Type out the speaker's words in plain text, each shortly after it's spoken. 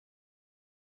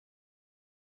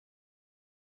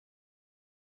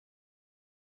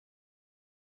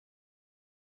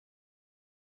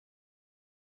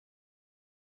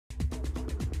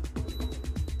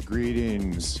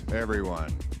Greetings,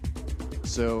 everyone.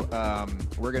 So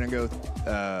we're going to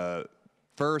go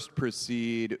first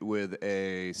proceed with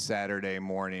a Saturday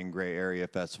morning Gray Area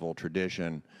Festival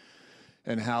tradition.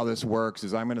 And how this works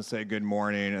is I'm going to say good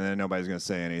morning, and then nobody's going to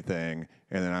say anything.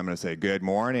 And then I'm going to say good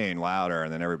morning louder,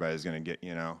 and then everybody's going to get,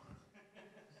 you know.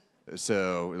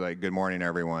 So, like, good morning,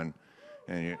 everyone.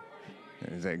 And you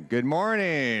say, good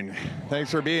morning.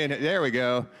 Thanks for being here. There we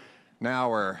go. Now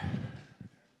we're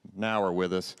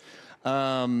with us.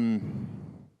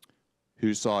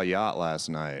 Who saw Yacht last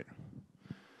night?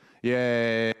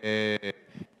 Yay. It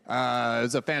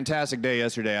was a fantastic day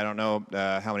yesterday. I don't know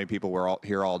how many people were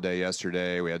here all day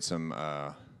yesterday. We had some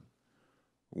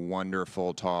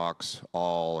wonderful talks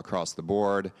all across the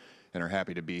board and are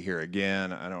happy to be here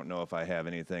again. I don't know if I have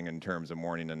anything in terms of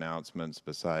morning announcements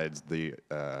besides the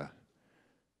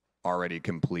already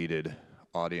completed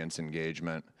audience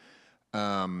engagement.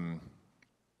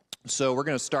 So we're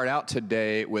going to start out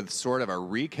today with sort of a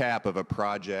recap of a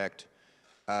project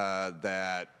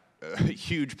a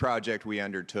huge project we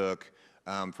undertook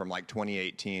from like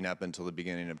 2018 up until the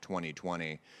beginning of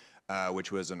 2020,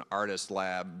 which was an artist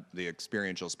lab, the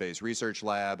Experiential Space Research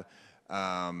Lab,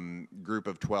 group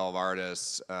of 12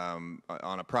 artists on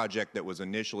a project that was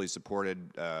initially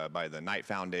supported by the Knight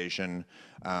Foundation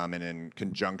and in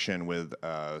conjunction with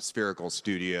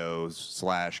Spherical.Studio /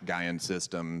 Gaian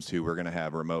Systems, who we're going to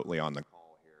have remotely on the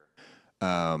call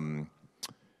here,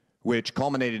 which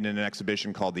culminated in an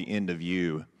exhibition called The End of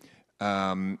You.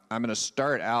 I'm going to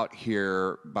start out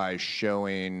here by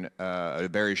showing a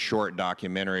very short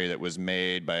documentary that was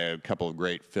made by a couple of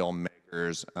great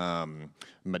filmmakers.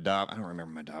 Madhav, I don't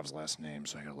remember Madhav's last name,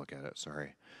 so I got to look at it,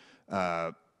 sorry.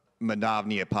 Madhav,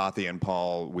 Nyapathi, and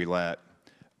Pail, Ouellette,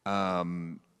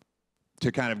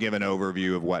 to kind of give an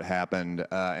overview of what happened.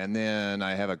 And then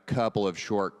I have a couple of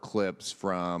short clips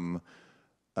from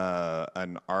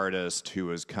an artist who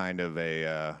was kind of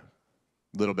a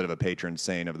little bit of a patron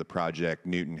saint of the project,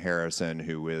 Newton Harrison,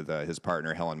 who with his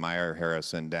partner Helen Meyer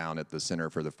Harrison down at the Center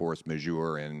for the Force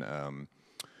Majeure in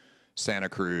Santa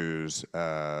Cruz,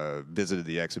 visited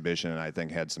the exhibition and I think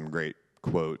had some great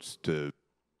quotes to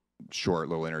short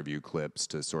little interview clips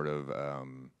to sort of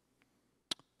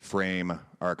frame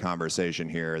our conversation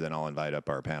here. Then I'll invite up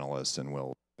our panelists and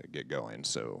we'll get going.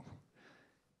 So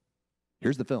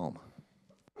here's the film.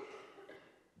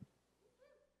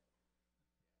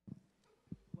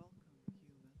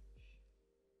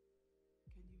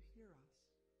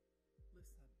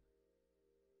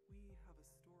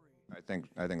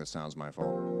 I think the sound's my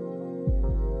fault.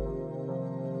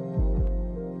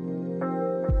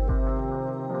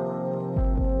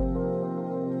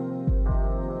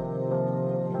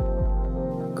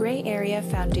 Gray Area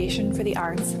Foundation for the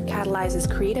Arts catalyzes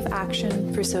creative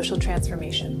action for social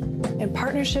transformation. In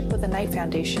partnership with the Knight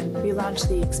Foundation, we launched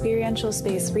the Experiential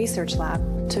Space Research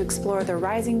Lab to explore the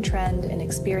rising trend in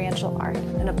experiential art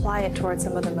and apply it towards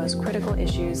some of the most critical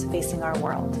issues facing our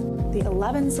world. The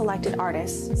 11 selected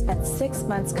artists spent 6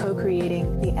 months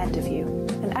co-creating The End of You,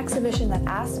 an exhibition that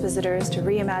asks visitors to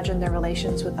reimagine their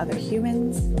relations with other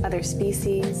humans, other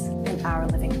species, and our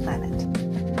living planet.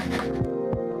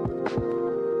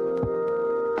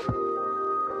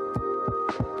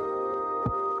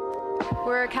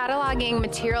 We're cataloging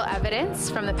material evidence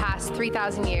from the past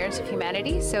 3,000 years of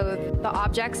humanity, so the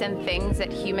objects and things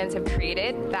that humans have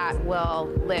created that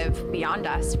will live beyond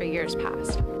us for years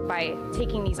past. By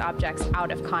taking these objects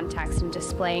out of context and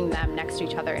displaying them next to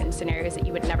each other in scenarios that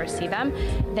you would never see them,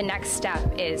 the next step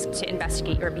is to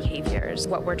investigate your behaviors.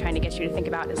 What we're trying to get you to think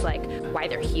about is like why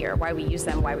they're here, why we use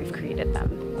them, why we've created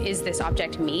them. Is this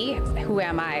object me? Who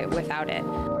am I without it?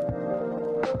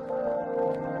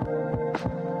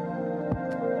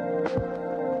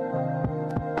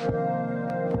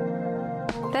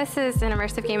 This is an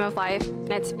immersive game of life.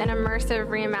 It's an immersive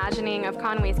reimagining of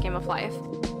Conway's Game of Life.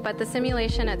 But the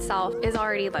simulation itself is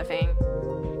already living.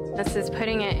 This is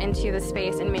putting it into the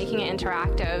space and making it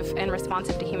interactive and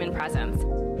responsive to human presence.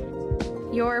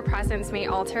 Your presence may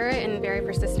alter it in very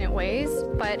persistent ways,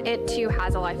 but it too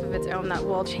has a life of its own that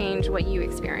will change what you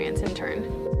experience in turn.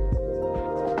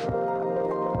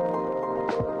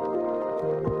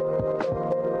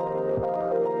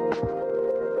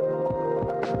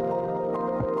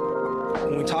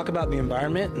 When we talk about the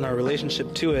environment and our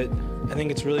relationship to it, I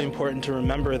think it's really important to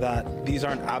remember that these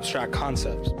aren't abstract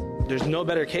concepts. There's no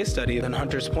better case study than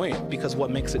Hunter's Point because what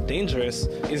makes it dangerous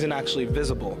isn't actually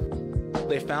visible.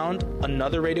 They found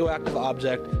another radioactive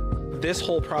object. This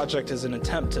whole project is an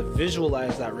attempt to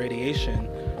visualize that radiation.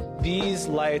 These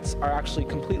lights are actually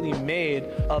completely made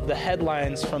of the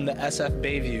headlines from the SF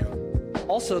Bayview.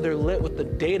 Also, they're lit with the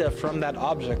data from that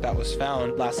object that was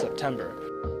found last September.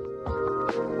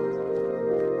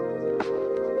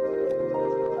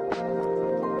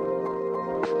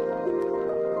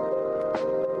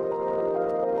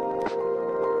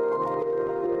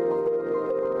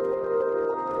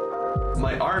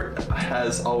 My art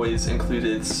has always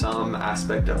included some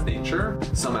aspect of nature,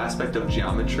 some aspect of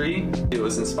geometry. It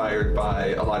was inspired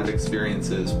by a lot of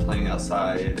experiences playing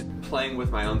outside, playing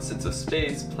with my own sense of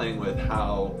space, playing with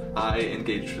how I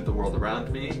engage with the world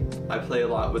around me. I play a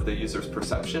lot with the user's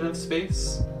perception of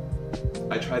space.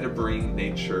 I try to bring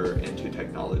nature into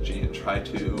technology and try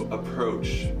to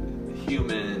approach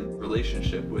human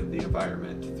relationship with the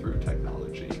environment through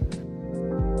technology.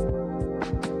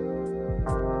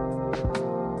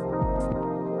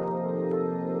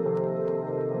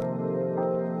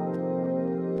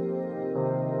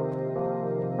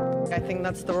 I think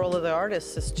that's the role of the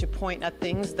artist, is to point at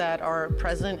things that are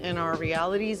present in our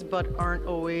realities but aren't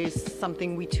always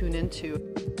something we tune into.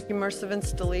 Immersive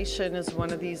installation is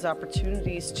one of these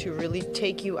opportunities to really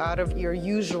take you out of your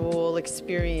usual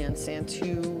experience and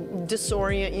to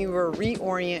disorient you or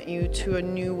reorient you to a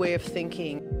new way of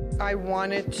thinking. I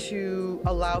wanted to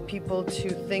allow people to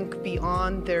think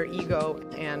beyond their ego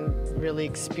and really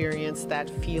experience that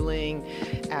feeling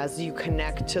as you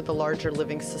connect to the larger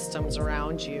living systems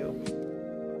around you.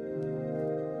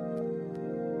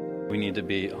 We need to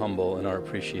be humble in our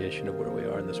appreciation of where we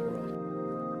are in this world.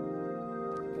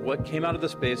 What came out of the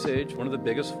space age, one of the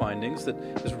biggest findings that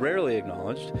is rarely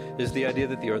acknowledged, is the idea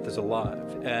that the Earth is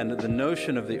alive. And the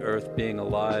notion of the Earth being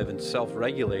alive and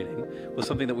self-regulating was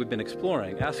something that we've been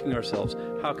exploring, asking ourselves,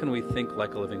 how can we think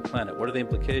like a living planet? What are the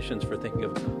implications for thinking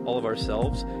of all of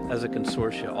ourselves as a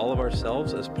consortia, all of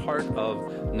ourselves as part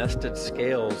of nested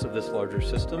scales of this larger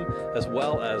system, as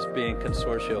well as being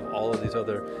consortia of all of these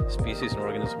other species and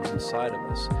organisms inside of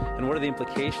us? And what are the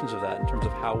implications of that in terms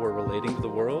of how we're relating to the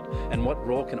world, and what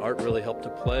role can art really help to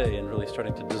play in really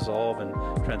starting to dissolve and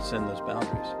transcend those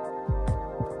boundaries?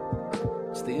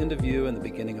 It's the end of you and the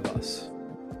beginning of us.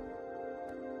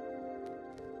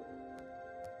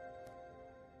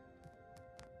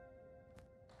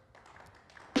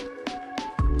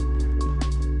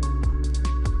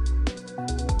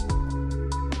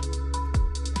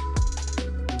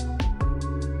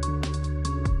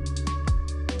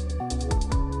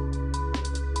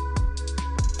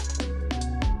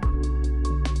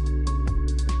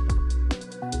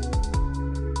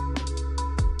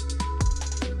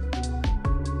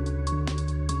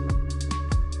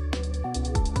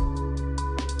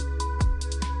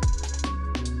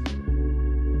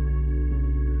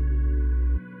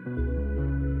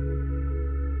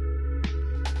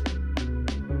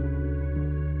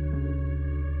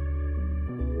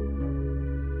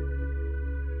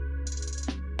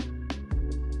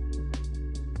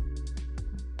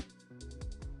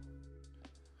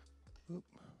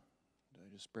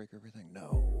 Break everything?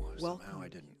 No, somehow I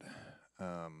didn't.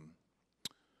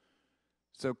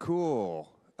 So cool.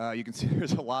 You can see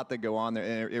there's a lot that go on there,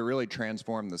 and it really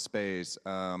transformed the space.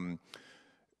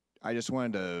 I just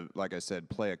wanted to, like I said,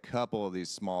 play a couple of these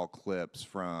small clips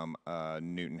from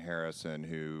Newton Harrison,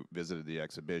 who visited the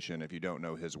exhibition. If you don't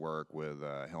know his work with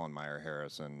Helen Meyer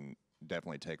Harrison,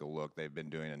 definitely take a look. They've been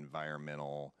doing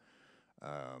environmental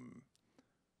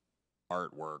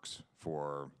artworks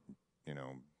for,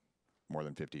 more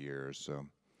than 50 years, so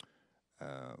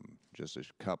just a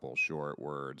couple short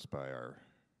words by our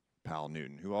pal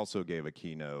Newton, who also gave a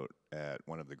keynote at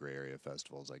one of the Gray Area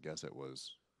festivals. I guess it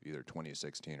was either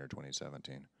 2016 or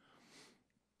 2017.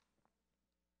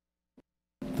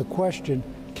 The question,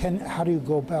 how do you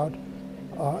go about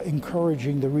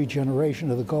encouraging the regeneration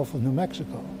of the Gulf of New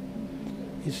Mexico?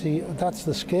 You see, that's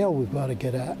the scale we've got to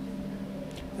get at.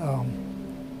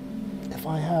 If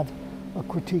I have a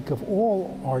critique of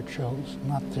all art shows,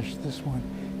 not just this one,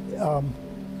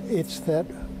 it's that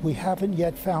we haven't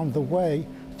yet found the way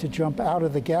to jump out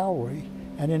of the gallery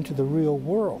and into the real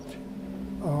world.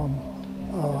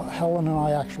 Helen and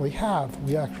I actually have.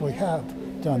 We actually have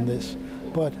done this,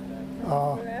 but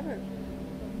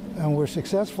and we're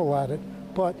successful at it.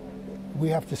 But we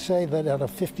have to say that out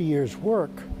of 50 years'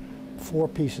 work, 4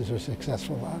 pieces are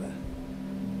successful at it.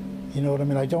 You know what I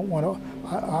mean? I don't want to.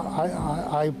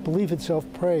 I believe in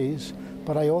self-praise,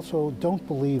 but I also don't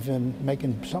believe in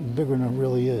making something bigger than it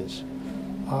really is.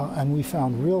 And we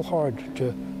found real hard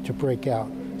to break out.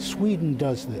 Sweden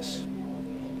does this.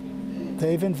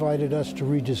 They've invited us to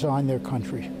redesign their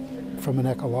country from an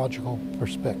ecological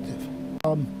perspective.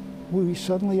 We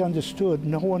suddenly understood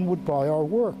no one would buy our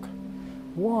work.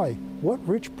 Why? What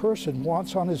rich person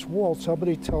wants on his wall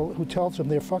somebody who tells them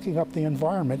they're fucking up the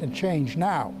environment and change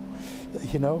now?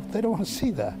 You know, they don't want to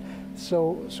see that.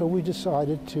 So we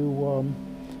decided to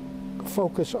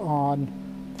focus on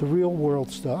the real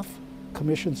world stuff,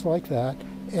 commissions like that,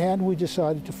 and we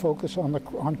decided to focus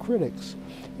on critics.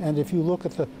 And if you look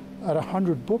at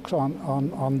 100 books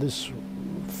on this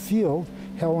field,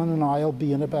 Helen and I will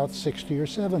be in about 60 or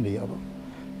 70 of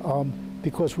them,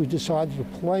 because we decided to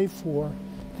play for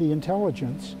the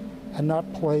intelligence and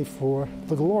not play for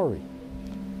the glory.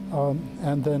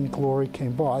 And then glory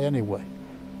came by anyway.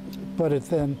 But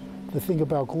then the thing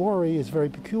about glory is very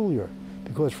peculiar,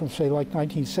 because from, say, like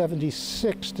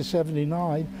 1976 to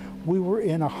 79, we were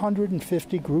in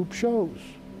 150 group shows.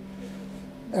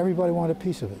 Everybody wanted a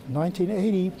piece of it.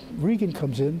 1980, Reagan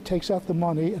comes in, takes out the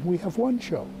money, and we have one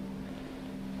show.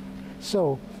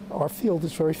 So our field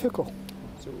is very fickle.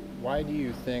 So why do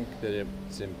you think that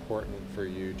it's important for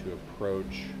you to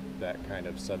approach that kind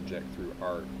of subject through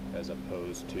art as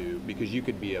opposed to, because you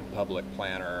could be a public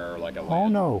planner or like a land,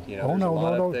 you know, there's a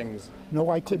lot of things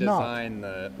I could to design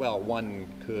the, well, one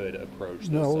could approach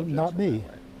the No, subject not me.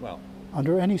 Well,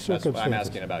 under any circumstances. I'm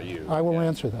asking about you. I will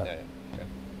answer that. Yeah, okay.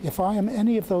 If I am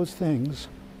any of those things,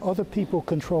 other people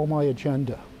control my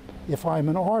agenda. If I'm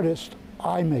an artist,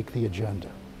 I make the agenda,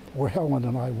 or Helen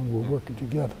and I when we're working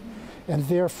together. And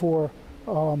therefore,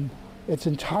 it's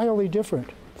entirely different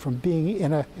from being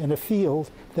in a field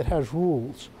that has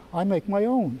rules. I make my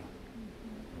own.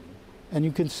 And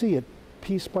you can see it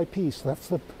piece by piece. That's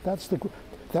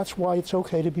why it's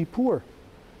okay to be poor.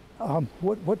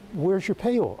 Where's your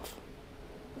payoff?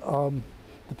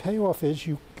 The payoff is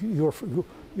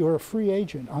you're a free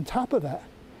agent. On top of that,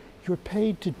 you're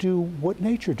paid to do what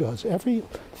nature does.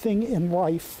 Everything in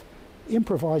life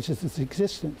improvises its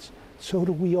existence. So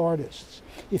do we artists.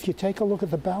 If you take a look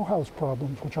at the Bauhaus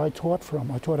problems, which I taught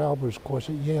Albert's course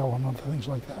at Yale and other things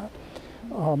like that.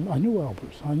 I knew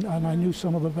Albert's, and I knew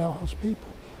some of the Bauhaus people.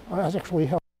 I was actually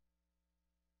helped.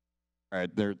 All right,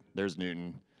 there's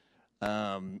Newton.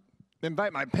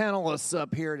 Invite my panelists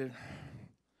up here to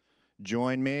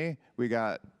join me. We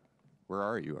got, where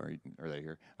are you? Are they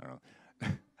here? I don't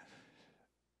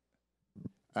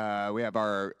know. We have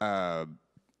our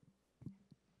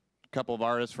couple of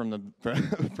artists from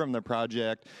the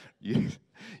project,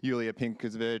 Yulia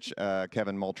Pinkusevich,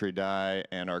 Kevin Moultrie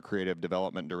and our creative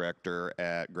development director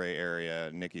at Gray Area,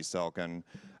 Niki Selken.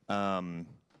 And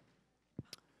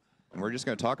we're just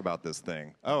going to talk about this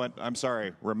thing. Oh, and I'm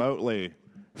sorry, remotely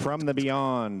from the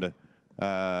beyond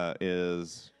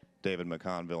is David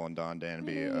McConville and Don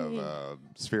Danby of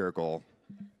Spherical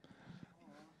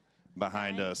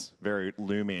behind us, very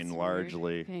looming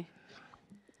largely. Okay.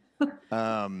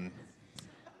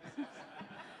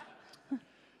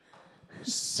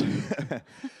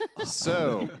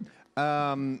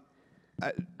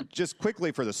 Just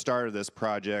quickly for the start of this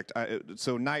project,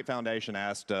 so Knight Foundation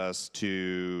asked us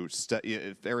to,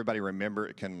 if everybody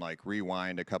can like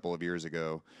rewind a couple of years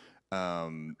ago,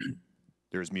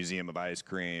 there's Museum of Ice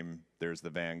Cream, there's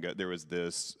the Van Gogh, there was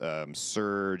this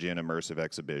surge in immersive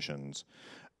exhibitions.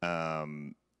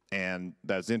 And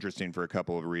that's interesting for a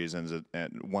couple of reasons.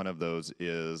 And one of those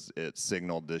is it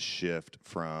signaled this shift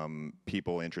from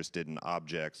people interested in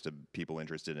objects to people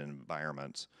interested in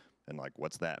environments. And like,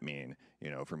 what's that mean?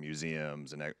 You know, for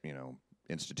museums and, you know,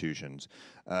 institutions.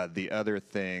 The other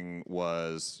thing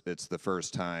was, it's the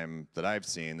first time that I've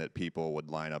seen that people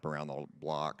would line up around the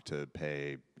block to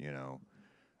pay, you know,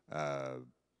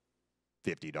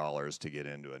 $50 to get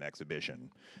into an exhibition.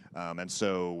 And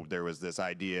so there was this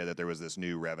idea that there was this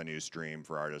new revenue stream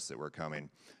for artists that were coming.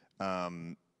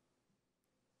 And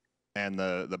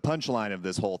the punchline of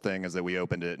this whole thing is that we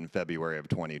opened it in February of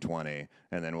 2020,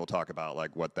 and then we'll talk about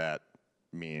like what that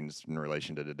means in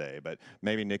relation to today. But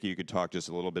maybe, Niki, you could talk just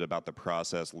a little bit about the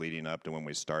process leading up to when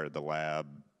we started the lab,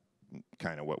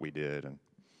 kind of what we did. And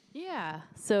yeah,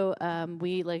 so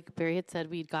we, like Barry had said,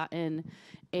 we'd gotten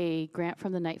a grant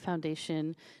from the Knight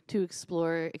Foundation to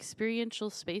explore experiential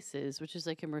spaces, which is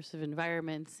like immersive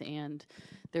environments, and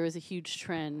there was a huge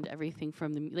trend, everything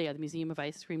from the Museum of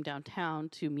Ice Cream downtown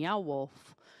to Meow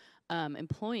Wolf,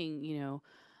 employing, you know,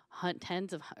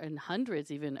 tens of and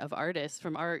hundreds even of artists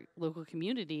from our local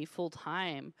community full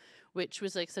time, which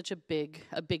was like such a big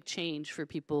change for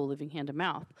people living hand to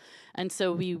mouth. And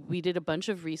so we did a bunch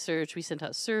of research. We sent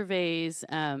out surveys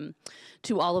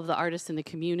to all of the artists in the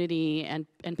community and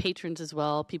patrons as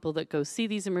well, people that go see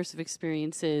these immersive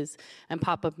experiences and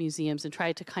pop-up museums, and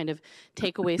tried to kind of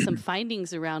take away some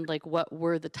findings around like what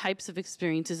were the types of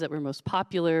experiences that were most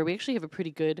popular. We actually have a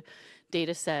pretty good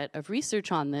data set of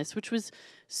research on this, which was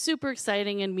super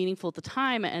exciting and meaningful at the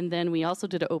time. And then we also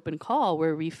did an open call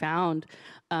where we found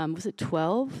was it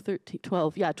 12, 13,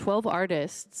 12? Yeah, 12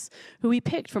 artists who we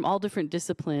picked from all different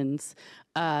disciplines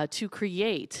to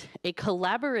create a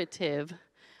collaborative,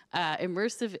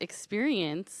 immersive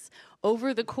experience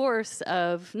over the course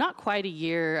of not quite a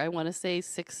year, I want to say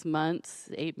 6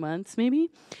 months, 8 months maybe.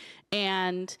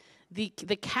 And the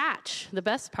catch, the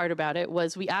best part about it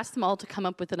was we asked them all to come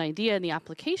up with an idea and the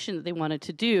application that they wanted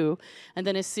to do. And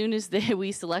then as soon as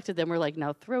we selected them, we're like,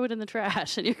 now throw it in the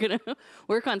trash and you're going to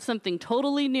work on something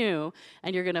totally new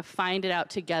and you're going to find it out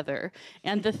together.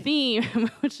 And the theme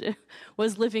which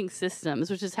was living systems,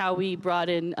 which is how we brought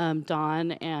in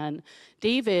Dawn and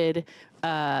David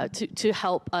to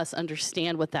help us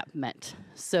understand what that meant.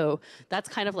 So that's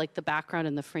kind of like the background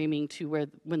and the framing to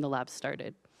when the lab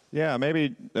started. Yeah,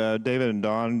 maybe David and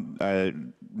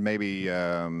Dawn maybe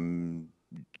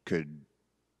could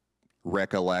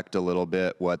recollect a little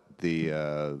bit what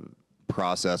the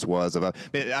process was about.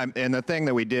 And the thing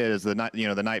that we did is the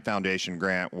Knight Foundation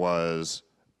grant was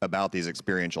about these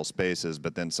experiential spaces,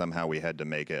 but then somehow we had to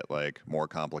make it like more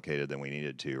complicated than we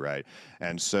needed to, right?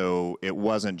 And so it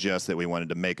wasn't just that we wanted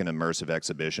to make an immersive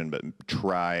exhibition, but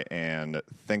try and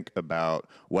think about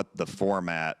what the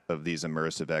format of these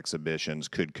immersive exhibitions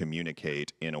could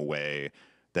communicate in a way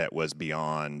that was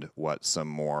beyond what some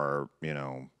more,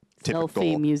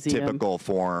 typical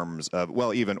forms of,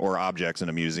 or objects in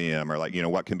a museum, or like,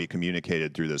 what can be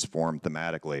communicated through this form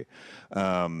thematically.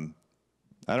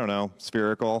 I don't know,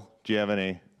 Spherical, do you have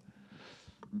any,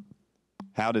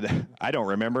 I don't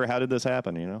remember, how did this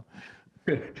happen,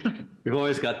 We've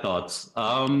always got thoughts.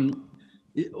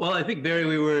 Well, I think, Barry,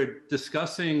 we were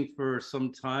discussing for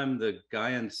some time the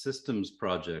Gaian Systems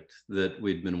project that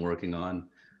we'd been working on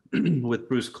with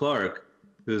Bruce Clark,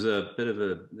 who's a bit of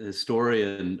a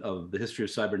historian of the history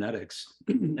of cybernetics.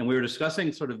 And we were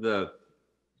discussing sort of the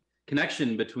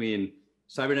connection between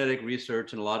cybernetic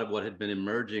research and a lot of what had been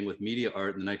emerging with media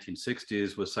art in the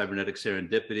 1960s was cybernetic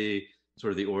serendipity,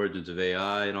 sort of the origins of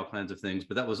AI and all kinds of things.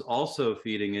 But that was also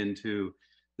feeding into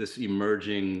this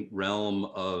emerging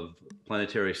realm of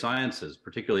planetary sciences,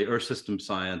 particularly Earth system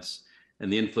science,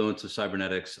 and the influence of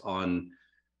cybernetics on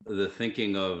the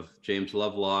thinking of James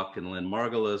Lovelock and Lynn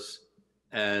Margulis.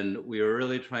 And we were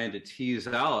really trying to tease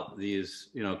out these,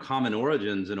 common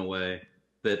origins in a way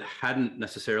that hadn't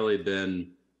necessarily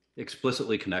been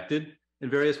explicitly connected in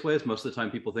various ways. Most of the time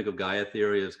people think of Gaia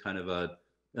theory as kind of a,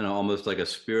 almost like a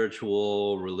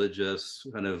spiritual, religious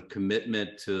kind of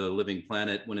commitment to the living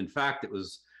planet, when in fact it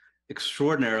was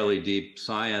extraordinarily deep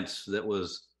science that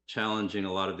was challenging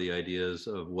a lot of the ideas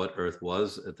of what Earth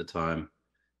was at the time.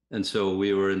 And so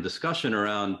we were in discussion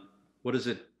around what does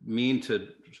it mean to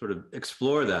sort of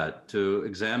explore that, to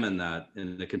examine that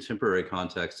in the contemporary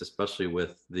context, especially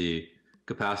with the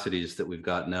capacities that we've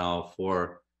got now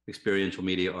for experiential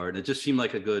media art. And it just seemed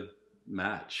like a good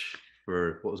match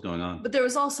for what was going on. But there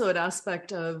was also an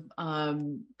aspect of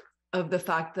the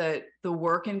fact that the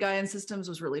work in Gaian Systems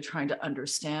was really trying to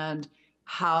understand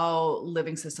how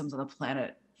living systems on the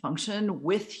planet function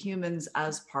with humans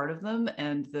as part of them,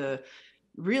 and the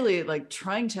really like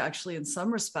trying to actually, in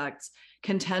some respects,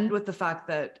 contend with the fact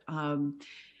that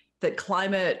that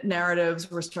climate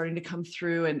narratives were starting to come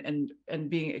through and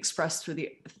being expressed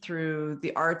through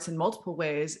the arts in multiple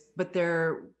ways, but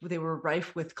they were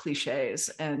rife with cliches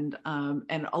and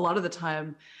a lot of the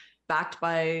time backed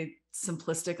by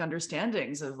simplistic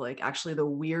understandings of like actually the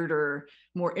weirder,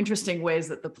 more interesting ways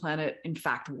that the planet in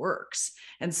fact works.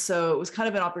 And so it was kind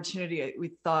of an opportunity,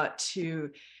 we thought, to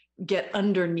get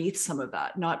underneath some of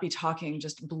that, not be talking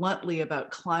just bluntly about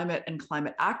climate and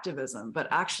climate activism, but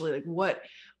actually like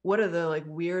what are the like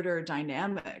weirder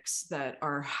dynamics that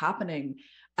are happening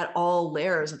at all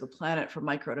layers of the planet from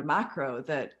micro to macro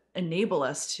that enable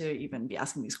us to even be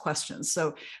asking these questions.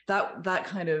 So that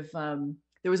kind of,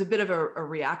 there was a bit of a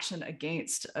reaction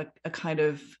against a kind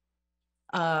of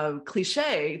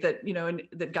cliche that,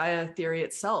 that Gaia theory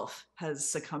itself has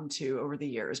succumbed to over the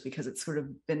years, because it's sort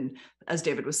of been, as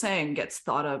David was saying, gets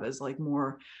thought of as like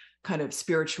more kind of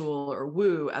spiritual or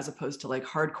woo, as opposed to like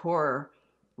hardcore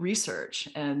research.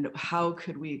 And how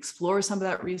could we explore some of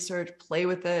that research, play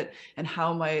with it, and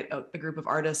how might a group of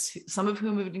artists, some of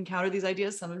whom have encountered these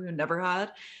ideas, some of whom never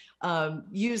had,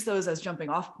 use those as jumping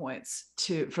off points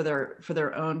for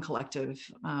their own collective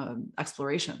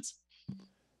explorations.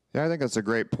 Yeah, I think that's a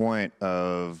great point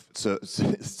of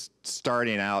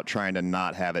starting out trying to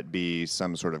not have it be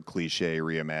some sort of cliche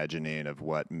reimagining of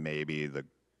what maybe the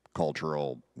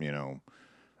cultural,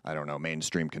 I don't know,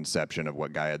 mainstream conception of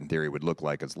what Gaian theory would look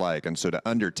like is like. And so to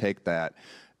undertake that,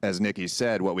 as Niki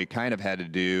said, what we kind of had to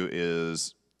do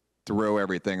is throw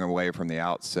everything away from the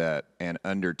outset and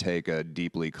undertake a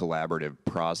deeply collaborative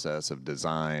process of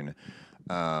design.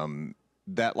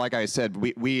 That, like I said,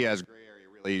 we as Gray Area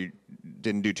really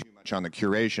didn't do too much on the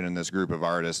curation, and this group of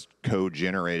artists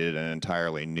co-generated an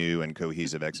entirely new and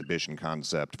cohesive exhibition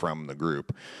concept from the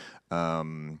group.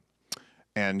 And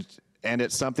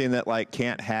it's something that like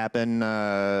can't happen,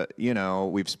 you know,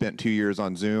 we've spent 2 years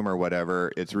on Zoom or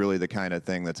whatever. It's really the kind of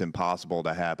thing that's impossible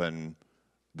to happen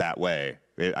that way.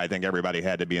 I think everybody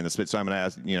had to be in the space. So I'm going to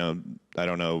ask, you know, I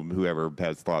don't know whoever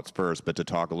has thoughts first, but to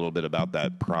talk a little bit about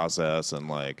that process and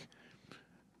like.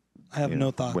 I have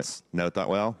no thoughts. No thought.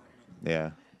 Well,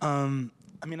 yeah. I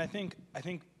mean, I think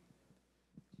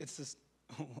it's this.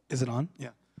 Is it on? Yeah.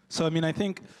 So I mean, I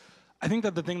think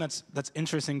that the thing that's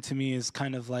interesting to me is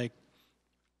kind of like,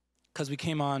 because we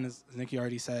came on, as Niki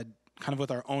already said, kind of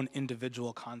with our own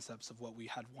individual concepts of what we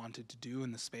had wanted to do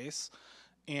in the space,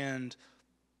 and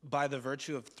by the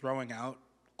virtue of throwing out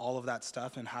all of that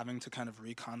stuff and having to kind of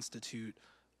reconstitute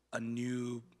a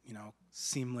new, you know,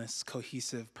 seamless,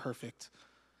 cohesive, perfect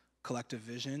collective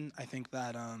vision, I think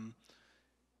that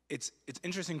it's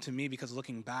interesting to me because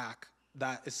looking back,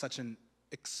 that is such an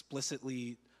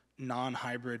explicitly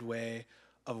non-hybrid way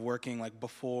of working, like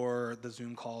before the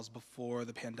Zoom calls, before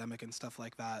the pandemic and stuff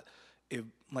like that. It,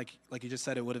 like you just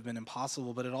said, it would have been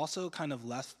impossible, but it also kind of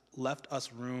left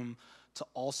us room to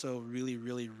also really,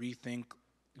 really rethink,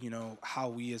 you know, how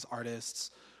we as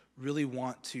artists really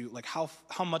want to, like how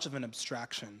much of an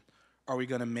abstraction are we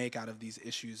gonna make out of these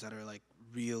issues that are like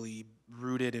really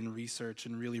rooted in research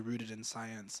and really rooted in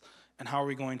science, and how are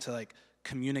we going to like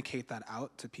communicate that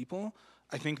out to people?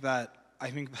 I think that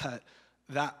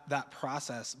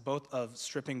process, both of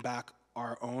stripping back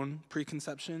our own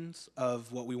preconceptions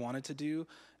of what we wanted to do,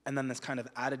 and then this kind of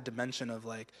added dimension of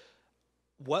like,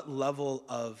 what level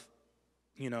of,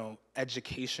 you know,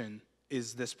 education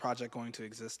is this project going to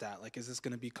exist at? Like, is this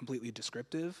going to be completely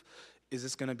descriptive? Is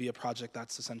this going to be a project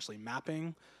that's essentially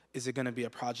mapping? Is it going to be a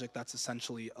project that's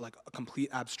essentially like a complete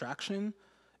abstraction?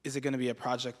 Is it going to be a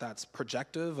project that's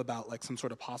projective about like some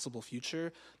sort of possible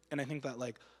future? And I think that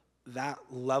like that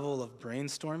level of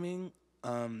brainstorming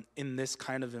in this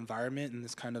kind of environment, in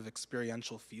this kind of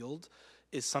experiential field,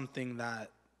 is something that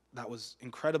was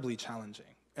incredibly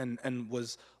challenging and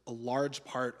was a large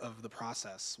part of the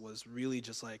process, was really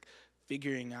just like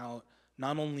figuring out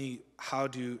not only how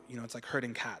do, you know, it's like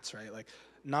herding cats, right? Like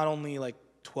not only like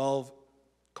 12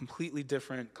 completely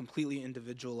different, completely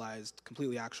individualized,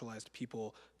 completely actualized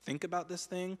people think about this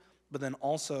thing, but then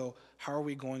also how are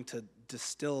we going to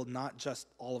distill not just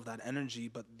all of that energy,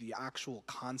 but the actual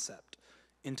concept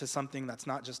into something that's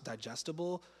not just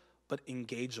digestible, but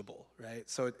engageable, right?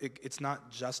 So it's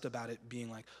not just about it being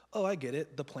like, oh, I get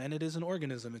it, the planet is an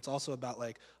organism. It's also about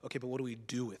like, okay, but what do we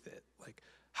do with it? Like,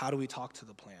 how do we talk to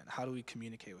the plant? How do we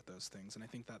communicate with those things? And I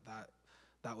think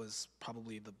that was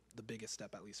probably the biggest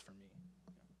step, at least for me.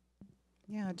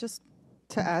 Yeah, just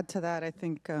to add to that, I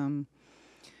think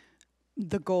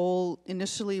the goal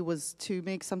initially was to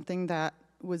make something that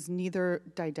was neither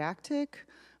didactic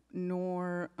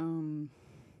nor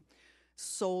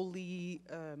solely,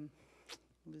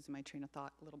 losing my train of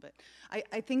thought a little bit.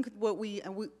 I think what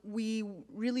we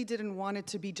really didn't want it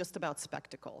to be just about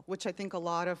spectacle, which I think a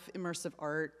lot of immersive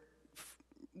art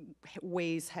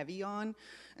weighs heavy on.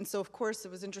 And so of course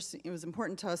it was interesting, it was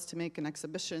important to us to make an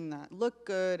exhibition that looked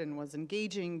good and was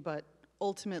engaging, but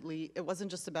ultimately it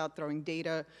wasn't just about throwing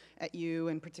data at you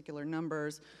and particular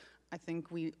numbers. I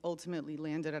think we ultimately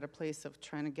landed at a place of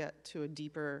trying to get to a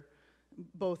deeper,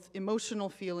 both emotional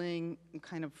feeling and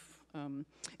kind of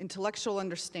intellectual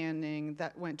understanding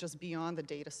that went just beyond the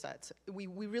data sets. We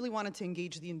really wanted to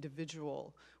engage the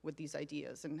individual with these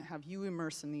ideas and have you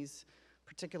immerse in these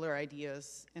particular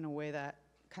ideas in a way that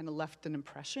kind of left an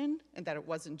impression and that it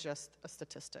wasn't just a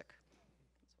statistic.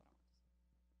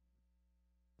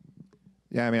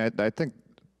 Yeah, I mean, I think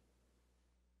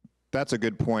that's a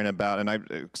good point about, and I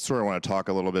sort of want to talk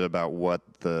a little bit about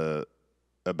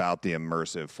about the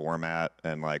immersive format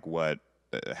and like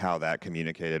how that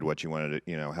communicated what you wanted to,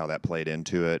 you know, how that played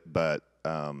into it. But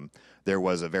there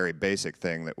was a very basic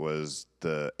thing that was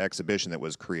the exhibition that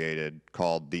was created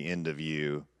called The End of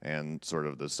You, and sort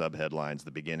of the subheadlines, The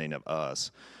Beginning of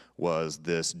Us, was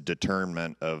this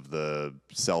determinant of the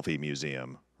selfie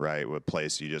museum, right? A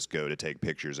place you just go to take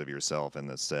pictures of yourself in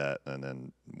the set, and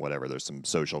then whatever, there's some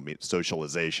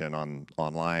socialization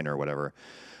online or whatever.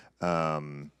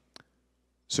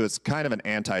 So it's kind of an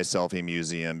anti-selfie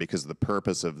museum because the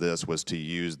purpose of this was to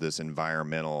use this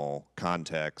environmental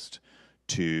context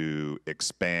to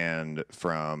expand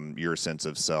from your sense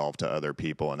of self to other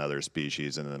people and other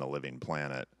species and then a living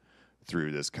planet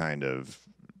through this kind of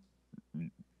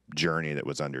journey that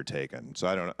was undertaken. So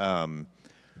I don't,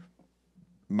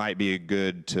 might be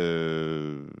good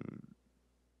to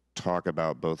talk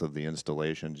about both of the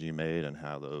installations you made and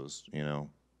how those, you know,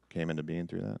 came into being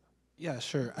through that. Yeah,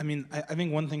 sure. I mean, I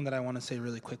think one thing that I want to say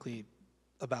really quickly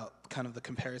about kind of the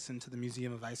comparison to the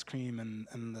Museum of Ice Cream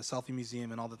and the Selfie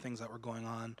Museum and all the things that were going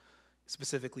on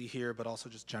specifically here, but also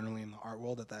just generally in the art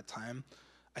world at that time.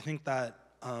 I think that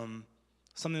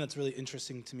something that's really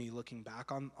interesting to me looking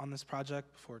back on this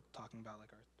project before talking about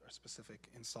like our specific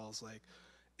installs, like,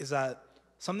 is that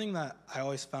something that I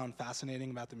always found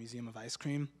fascinating about the Museum of Ice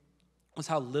Cream was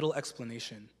how little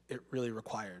explanation it really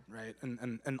required, right?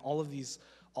 And all of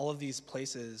these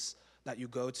places that you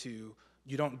go to,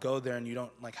 you don't go there and you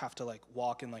don't like have to like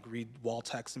walk and like read wall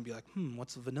text and be like,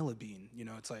 what's a vanilla bean? You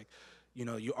know, it's like, you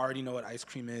know, you already know what ice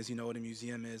cream is, you know what a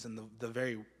museum is, and the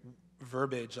very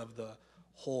verbiage of the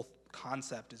whole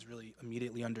concept is really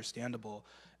immediately understandable.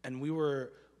 And we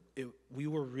were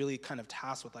really kind of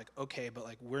tasked with like, okay, but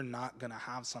like we're not gonna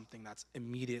have something that's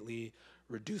immediately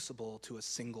reducible to a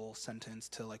single sentence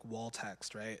to like wall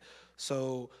text, right?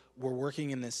 So we're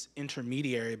working in this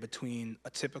intermediary between a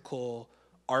typical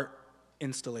art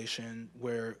installation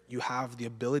where you have the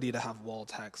ability to have wall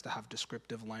text, to have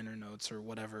descriptive liner notes or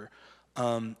whatever,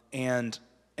 and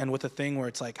with a thing where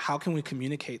it's like, how can we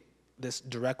communicate this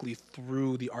directly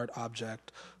through the art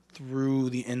object, through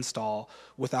the install,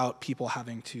 without people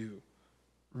having to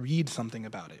read something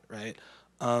about it, right?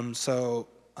 So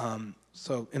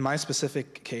in my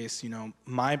specific case, you know,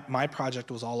 my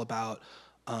project was all about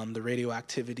the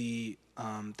radioactivity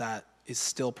that is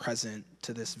still present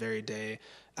to this very day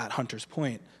at Hunters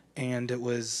Point, and it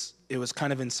was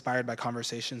kind of inspired by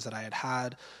conversations that I had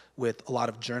had with a lot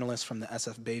of journalists from the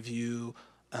SF Bayview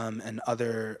and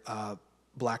other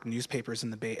Black newspapers in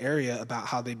the Bay Area about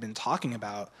how they've been talking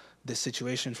about this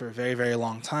situation for a very, very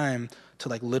long time to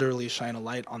like literally shine a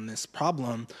light on this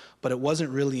problem. But it wasn't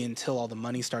really until all the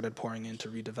money started pouring in to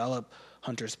redevelop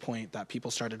Hunters Point that people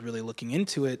started really looking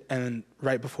into it. And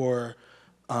right before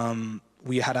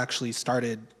we had actually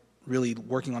started really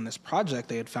working on this project,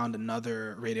 they had found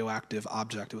another radioactive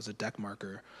object. It was a deck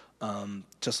marker,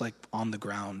 just like on the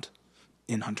ground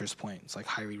in Hunters Point. It's like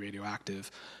highly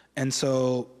radioactive. And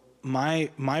so my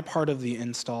part of the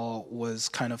install was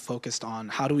kind of focused on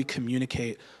how do we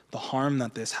communicate the harm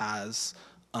that this has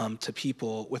to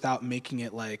people without making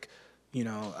it like, you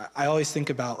know, I always think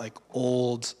about like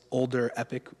older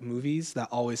epic movies that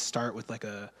always start with like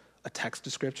a text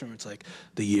description where it's like,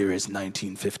 the year is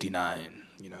 1959,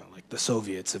 you know, like the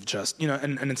Soviets have just, you know,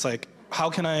 and it's like, how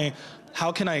can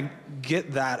I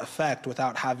get that effect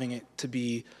without having it to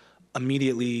be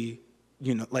immediately,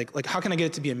 you know, like how can I get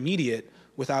it to be immediate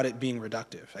without it being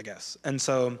reductive, I guess. And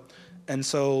so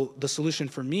the solution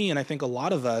for me, and I think a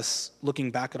lot of us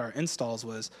looking back at our installs,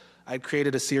 was I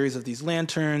created a series of these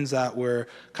lanterns that were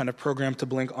kind of programmed to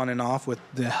blink on and off with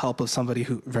the help of somebody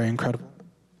who, very incredible,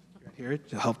 here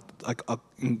to help, like,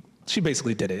 she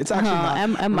basically did it. It's actually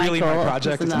not really my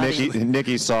project.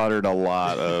 Niki soldered a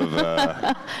lot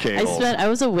of cables. I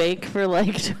was awake for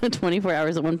like 24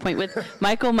 hours at one point with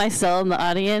Michael Micel in the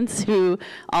audience, who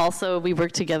also, we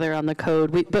worked together on the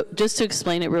code. But just to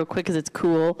explain it real quick, because it's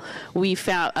cool, we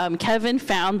found, Kevin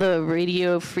found the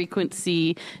radio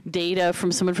frequency data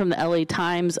from someone from the LA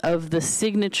Times of the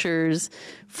signatures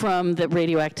from the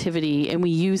radioactivity, and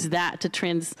we used that to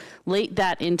translate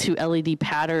that into LED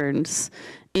patterns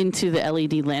into the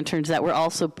LED lanterns that were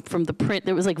also from the print.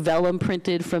 There was like vellum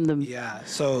printed from the... Yeah,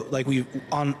 so like we,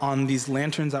 on these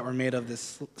lanterns that were made of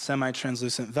this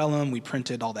semi-translucent vellum, we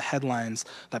printed all the headlines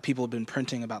that people had been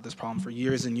printing about this problem for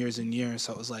years and years and years.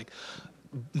 So it was like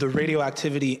the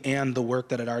radioactivity and the work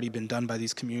that had already been done by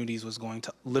these communities was going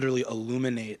to literally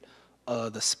illuminate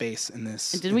the space in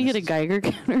this. And did we get a Geiger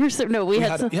counter? So, no, we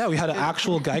had an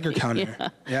actual Geiger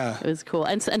counter. Yeah. It was cool.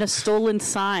 And a stolen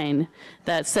sign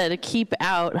that said, "Keep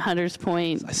out Hunters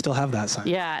Point." I still have that sign.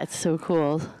 Yeah, it's so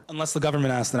cool. Unless the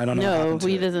government asked, then I don't know what happened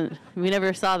to it. We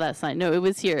never saw that sign. No, it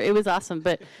was here. It was awesome.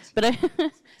 But I...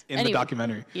 in the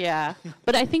documentary. Yeah.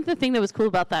 But I think the thing that was cool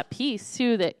about that piece,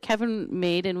 too, that Kevin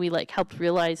made and we like helped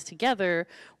realize together,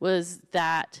 was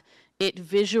that it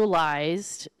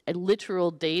visualized a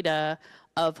literal data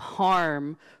of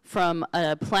harm from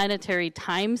a planetary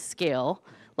time scale,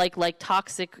 like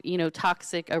toxic,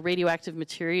 radioactive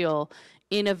material,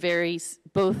 in a very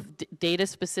both data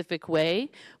specific way,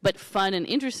 but fun and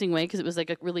interesting way, because it was like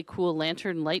a really cool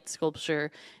lantern light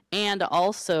sculpture, and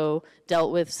also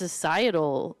dealt with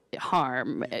societal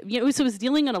harm. So it was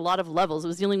dealing on a lot of levels. It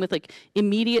was dealing with like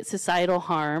immediate societal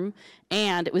harm,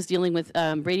 and it was dealing with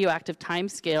radioactive time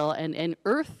scale and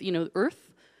Earth,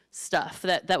 Earth stuff.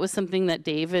 That was something that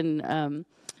Dave and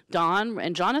Don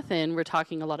and Jonathan were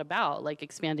talking a lot about, like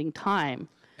expanding time.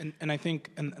 And I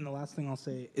think, and the last thing I'll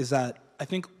say is that I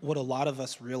think what a lot of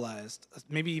us realized,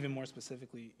 maybe even more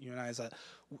specifically you and I, is that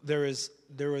there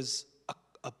was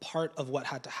a part of what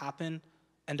had to happen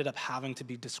ended up having to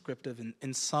be descriptive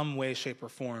in some way, shape, or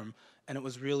form. And it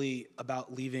was really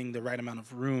about leaving the right amount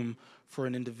of room for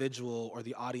an individual or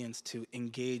the audience to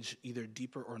engage either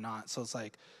deeper or not. So it's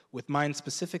like, with mine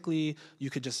specifically, you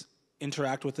could just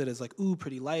interact with it as like, ooh,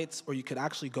 pretty lights, or you could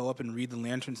actually go up and read the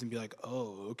lanterns and be like,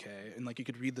 oh, okay. And like you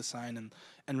could read the sign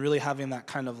and really having that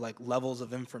kind of like levels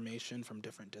of information from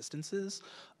different distances.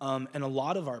 And a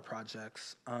lot of our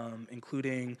projects,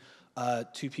 including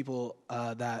two people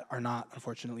that are not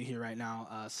unfortunately here right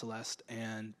now, Celeste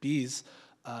and Bees,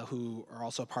 who are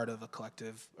also part of a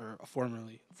collective, or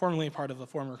formerly part of a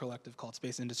former collective called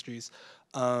Space Industries,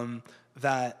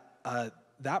 that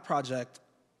project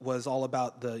was all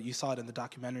about you saw it in the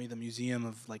documentary, the Museum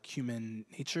of like Human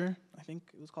Nature, I think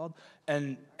it was called,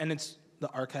 and it's the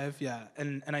archive, yeah,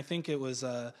 and I think it was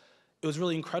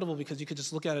really incredible because you could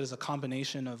just look at it as a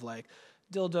combination of like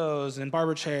dildos and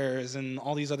barber chairs and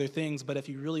all these other things, but if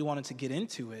you really wanted to get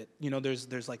into it, you know,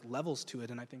 there's like levels to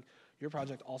it, and I think your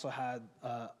project also had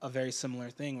a very similar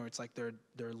thing where it's like there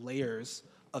are layers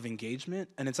of engagement,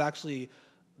 and it's actually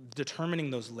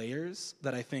determining those layers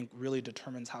that I think really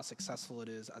determines how successful it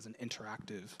is as an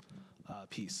interactive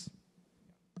piece.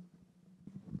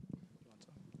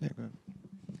 Yeah, go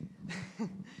ahead.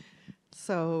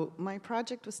 So my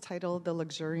project was titled The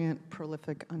Luxuriant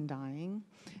Prolific Undying,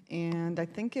 and I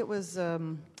think it was,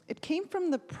 it came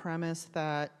from the premise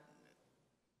that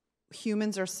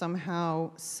humans are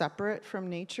somehow separate from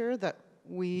nature, that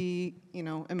we, you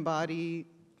know, embody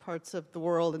parts of the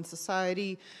world and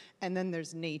society, and then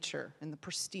there's nature, and the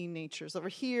pristine nature's over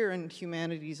here, and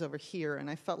humanity's over here, and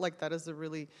I felt like that is a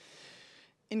really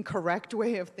incorrect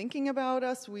way of thinking about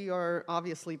us. We are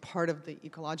obviously part of the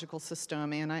ecological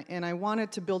system, and I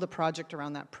wanted to build a project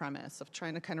around that premise of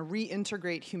trying to kind of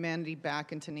reintegrate humanity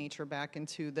back into nature, back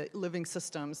into the living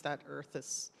systems that Earth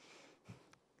is,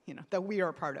 you know, that we are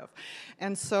a part of.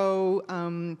 And so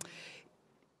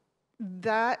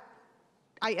that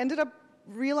I ended up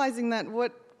realizing that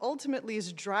what ultimately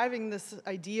is driving this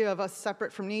idea of us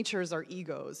separate from nature is our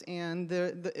egos. And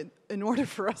in order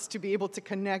for us to be able to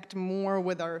connect more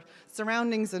with our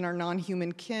surroundings and our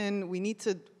non-human kin, we need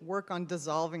to work on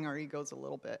dissolving our egos a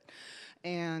little bit.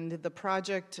 And the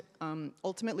project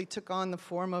ultimately took on the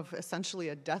form of essentially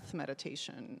a death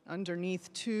meditation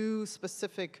underneath two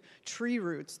specific tree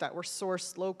roots that were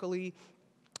sourced locally.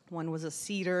 One was a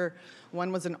cedar,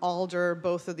 one was an alder.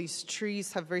 Both of these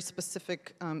trees have very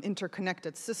specific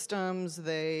interconnected systems.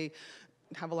 They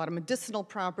have a lot of medicinal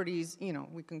properties. You know,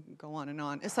 we can go on and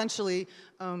on. Essentially,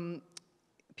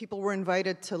 people were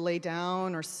invited to lay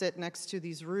down or sit next to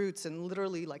these roots and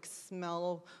literally like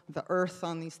smell the earth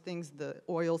on these things, the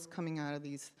oils coming out of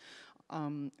these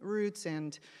roots.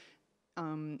 And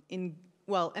and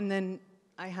then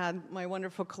I had my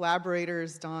wonderful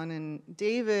collaborators, Don and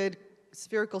David.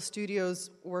 Spherical.Studios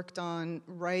worked on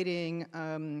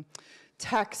writing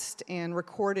text and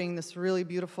recording this really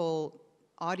beautiful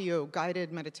audio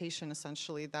guided meditation,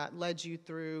 essentially, that led you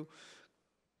through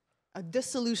a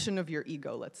dissolution of your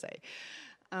ego, let's say.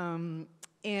 And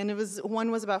one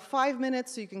was about 5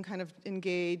 minutes, so you can kind of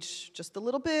engage just a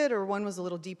little bit, or one was a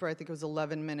little deeper. I think it was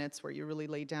 11 minutes where you really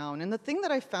lay down. And the thing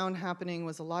that I found happening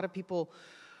was a lot of people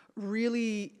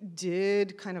really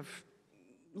did kind of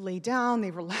lay down,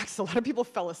 they relaxed. A lot of people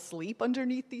fell asleep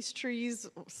underneath these trees.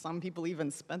 Some people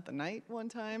even spent the night one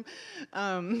time.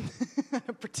 A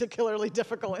particularly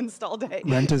difficult install day.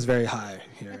 Rent is very high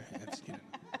here. It's, you know.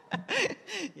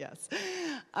 Yes.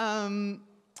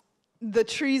 The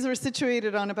trees were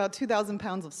situated on about 2,000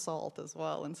 pounds of salt as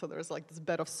well, and so there was like this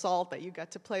bed of salt that you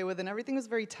got to play with, and everything was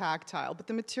very tactile, but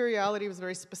the materiality was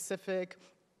very specific.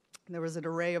 There was an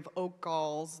array of oak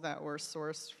galls that were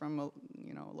sourced from a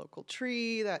local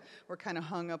tree that were kind of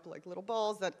hung up like little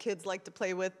balls that kids like to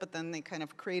play with, but then they kind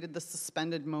of created this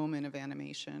suspended moment of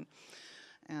animation.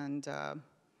 And I'm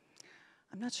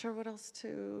not sure what else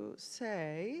to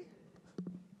say.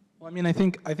 Well, I mean, I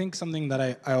think something that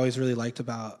I always really liked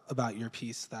about your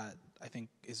piece that I think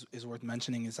is worth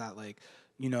mentioning is that, like,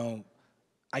 you know,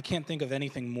 I can't think of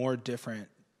anything more different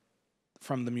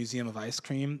from the Museum of Ice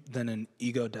Cream than an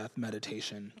ego death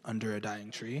meditation under a dying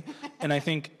tree. And I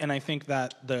think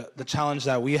that the challenge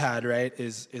that we had, right,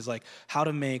 is like how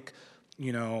to make,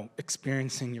 you know,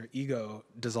 experiencing your ego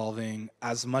dissolving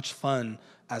as much fun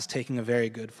as taking a very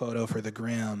good photo for the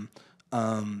gram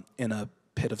in a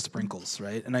pit of sprinkles,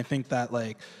 right? And I think that,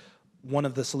 like, one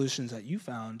of the solutions that you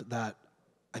found that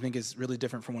I think is really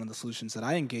different from one of the solutions that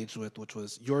I engaged with, which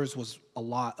was yours was a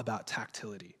lot about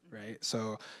tactility, right?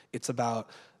 So it's about,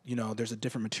 you know, there's a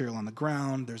different material on the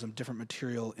ground, there's a different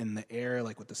material in the air,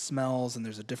 like with the smells, and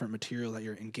there's a different material that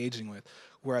you're engaging with.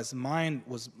 Whereas mine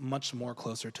was much more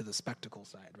closer to the spectacle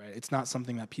side, right? It's not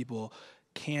something that people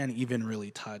can even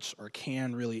really touch or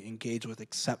can really engage with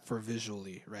except for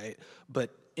visually, right?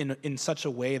 But in such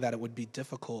a way that it would be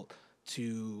difficult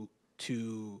to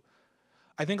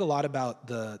I think a lot about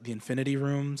the infinity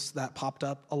rooms that popped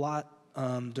up a lot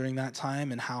during that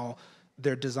time, and how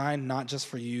they're designed not just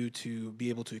for you to be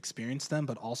able to experience them,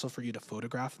 but also for you to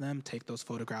photograph them, take those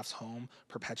photographs home,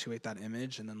 perpetuate that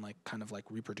image, and then like kind of like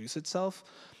reproduce itself.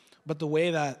 But the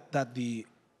way that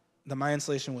my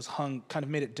installation was hung kind of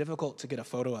made it difficult to get a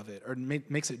photo of it, or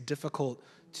makes it difficult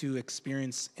to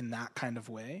experience in that kind of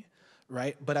way,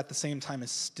 right? But at the same time,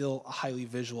 it's still a highly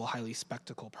visual, highly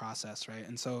spectacle process, right?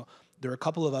 And so there are a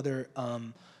couple of other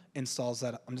installs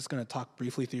that I'm just going to talk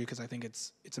briefly through because I think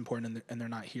it's important, and they're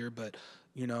not here. But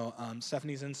you know,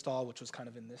 Stephanie's install, which was kind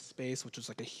of in this space, which was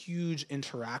like a huge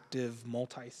interactive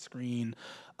multi-screen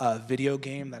video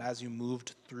game that as you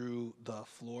moved through the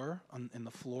floor, in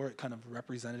the floor, it kind of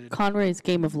represented Conroy's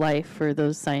Game of Life for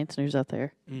those science nerds out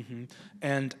there. Mm-hmm.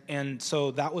 And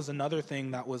so that was another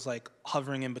thing that was like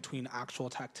hovering in between actual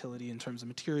tactility in terms of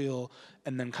material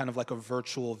and then kind of like a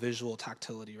virtual visual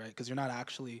tactility, right? Because you're not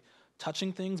actually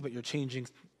touching things, but you're changing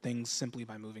things simply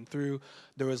by moving through.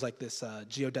 There was like this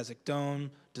geodesic dome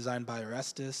designed by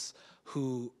Orestes,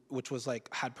 which was like,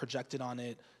 had projected on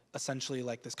it essentially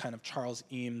like this kind of Charles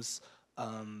Eames,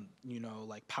 you know,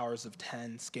 like powers of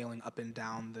 10 scaling up and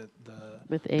down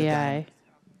with AI.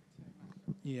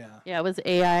 Yeah. Yeah, it was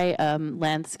AI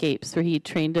landscapes where he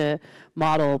trained a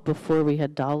model before we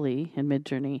had DALL-E and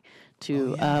Midjourney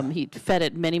to, he fed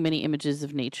it many, many images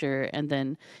of nature, and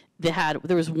then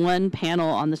there was one panel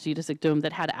on the geodesic dome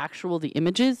that had the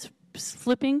images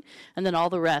flipping, and then all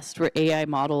the rest were AI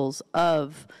models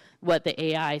of what the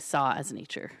AI saw as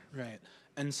nature. Right.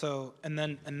 And so, and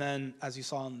then, as you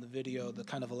saw in the video, the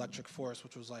kind of electric force,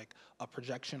 which was like a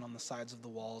projection on the sides of the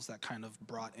walls that kind of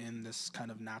brought in this kind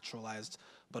of naturalized,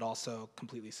 but also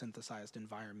completely synthesized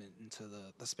environment into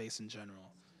the space in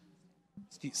general.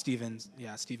 Steven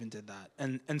did that.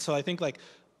 And so I think like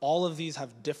all of these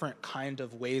have different kind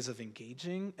of ways of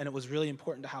engaging, and it was really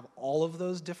important to have all of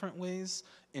those different ways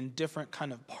in different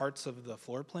kind of parts of the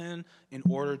floor plan in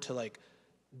order to like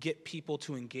get people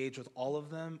to engage with all of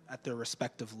them at their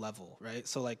respective level, right?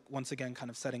 So like, once again,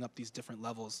 kind of setting up these different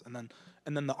levels. And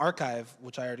then the archive,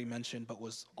 which I already mentioned, but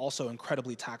was also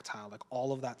incredibly tactile. Like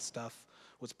all of that stuff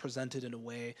was presented in a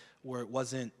way where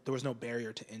there was no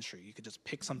barrier to entry. You could just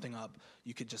pick something up,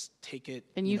 you could just take it.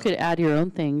 And you could add your own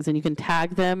things, and you can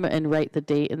tag them and write the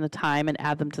date and the time and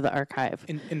add them to the archive.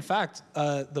 In fact,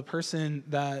 the person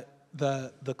that,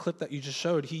 the clip that you just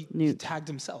showed, he tagged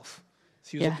himself.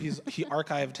 He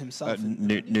archived himself.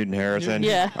 Newton Harrison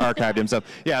Yeah. archived himself.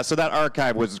 Yeah, so that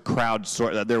archive was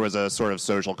crowdsourced. There was a sort of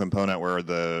social component where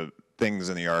the things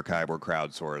in the archive were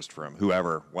crowdsourced from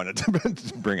whoever wanted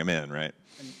to bring them in, right?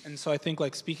 And so I think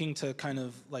like speaking to kind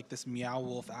of like this meow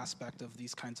wolf aspect of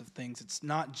these kinds of things, it's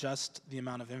not just the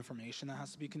amount of information that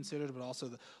has to be considered, but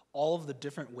also all of the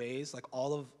different ways, like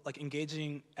all of like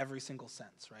engaging every single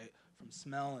sense, right? From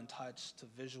smell and touch to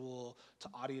visual to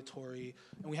auditory.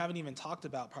 And we haven't even talked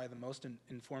about probably the most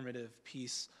informative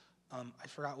piece. I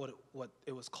forgot what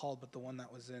it was called, but the one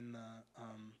that was in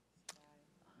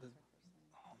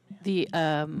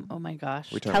oh my gosh,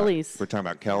 Kelly's. We're talking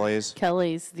about Kelly's.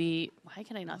 Why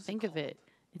can I not think of it?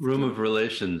 Room of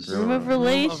Relations. Room of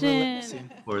Relations.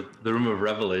 Or the Room of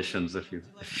Revelations, if you.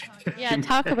 Yeah,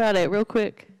 talk about it real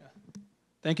quick.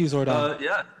 Thank you, Zordan.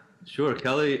 Yeah, sure.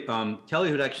 Kelly,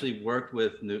 who'd actually worked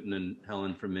with Newton and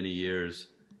Helen for many years,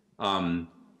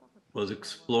 was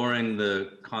exploring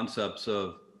the concepts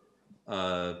of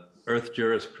Earth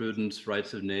jurisprudence,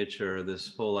 rights of nature,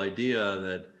 this whole idea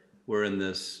that we're in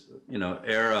this,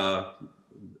 era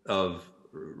of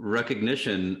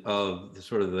recognition of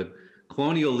the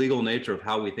colonial legal nature of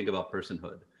how we think about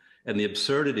personhood and the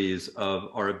absurdities of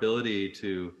our ability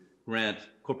to grant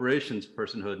corporations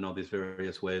personhood in all these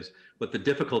various ways, but the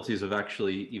difficulties of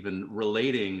actually even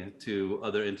relating to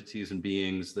other entities and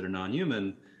beings that are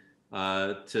non-human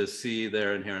to see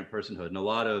their inherent personhood. And a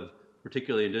lot of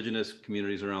particularly indigenous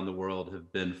communities around the world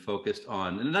have been focused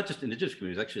on, and not just indigenous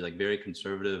communities, actually like very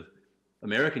conservative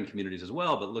American communities as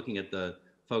well, but looking at the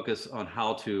focus on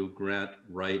how to grant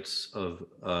rights of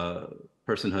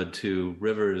personhood to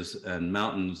rivers and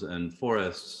mountains and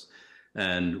forests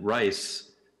and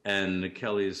rice And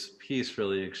Kelly's piece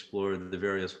really explored the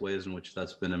various ways in which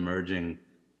that's been emerging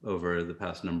over the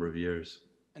past number of years.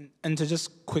 And to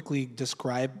just quickly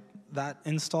describe that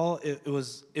install, it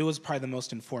was probably the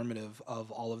most informative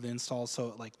of all of the installs.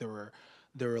 So like there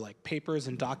were like papers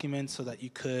and documents so that you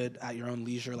could at your own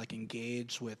leisure like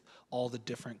engage with all the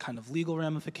different kind of legal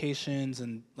ramifications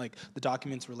and like the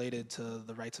documents related to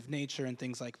the rights of nature and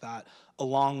things like that,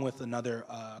 along with another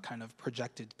kind of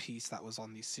projected piece that was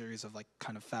on these series of like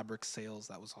kind of fabric sails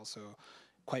that was also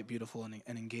quite beautiful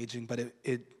and engaging. But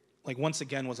it like once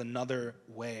again was another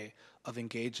way of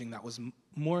engaging that was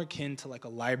more akin to like a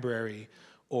library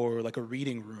or like a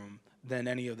reading room than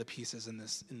any of the pieces in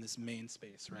this main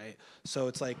space, right? So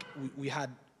it's like we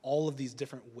had all of these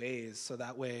different ways, so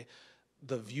that way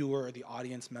the viewer or the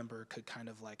audience member could kind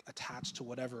of like attach to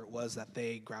whatever it was that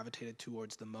they gravitated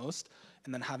towards the most,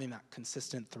 and then having that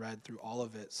consistent thread through all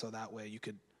of it, so that way you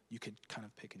could kind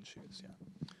of pick and choose, yeah.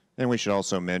 And we should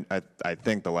also I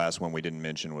think the last one we didn't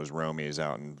mention was Romy's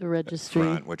out in the registry,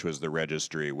 front, which was the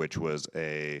registry, which was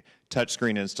a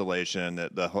touchscreen installation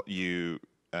that you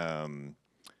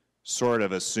sort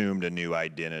of assumed a new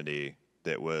identity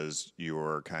that was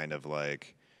your kind of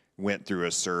like went through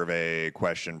a survey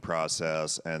question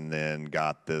process and then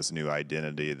got this new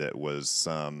identity that was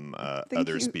some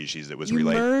other species that was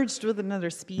related. You merged with another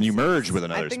species. You merged with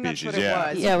another I think species, that's what yeah.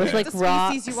 It was. Yeah, it was like the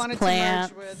rocks, species you wanted plants.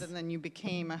 to merge with, and then you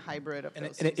became a hybrid of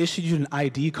those. And it issued you an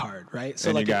ID card, right? So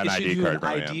and like you got it an issued ID you card an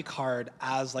from it, ID yeah. card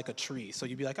as like a tree. So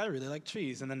you'd be like, I really like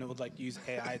trees, and then it would like use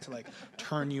AI to like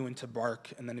turn you into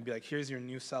bark, and then it'd be like, here's your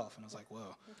new self, and I was like,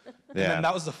 whoa. And then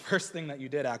that was the first thing that you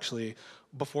did actually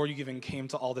before you even came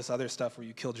to all this other stuff where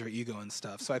you killed your ego and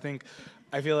stuff. So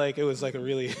I feel like it was like a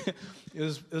really,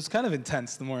 it was kind of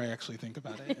intense the more I actually think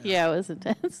about it. Yeah, it was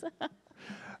intense.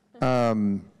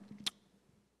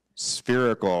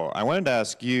 Spherical. I wanted to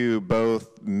ask you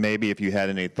both maybe if you had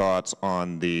any thoughts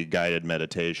on the guided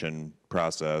meditation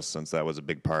process, since that was a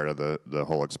big part of the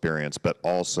whole experience, but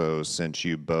also since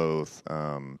you both,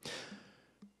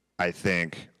 I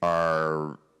think,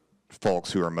 are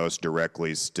folks who are most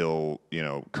directly still,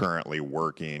 currently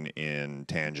working in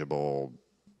tangible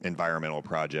environmental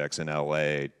projects in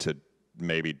LA, to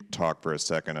maybe talk for a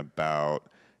second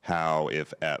about how,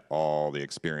 if at all, the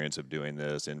experience of doing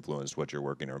this influenced what you're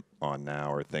working on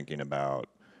now or thinking about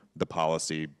the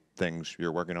policy things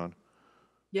you're working on.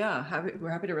 Yeah, we're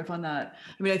happy to riff on that.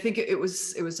 I mean, I think it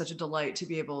was such a delight to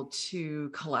be able to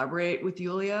collaborate with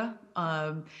Yulia,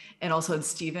 and also in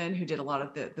Stephen, who did a lot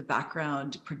of the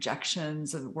background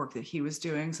projections of the work that he was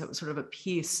doing. So it was sort of a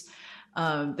piece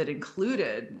that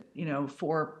included,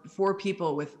 four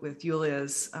people with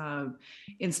Yulia's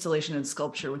installation and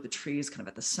sculpture with the trees kind of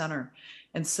at the center.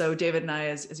 And so David and I,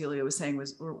 as Yulia was saying,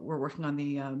 we're working on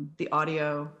the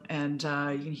audio, and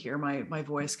you can hear my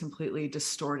voice completely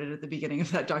distorted at the beginning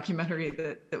of that documentary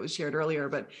that was shared earlier.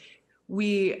 But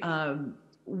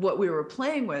what we were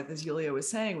playing with, as Yulia was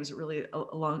saying, was really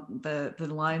along the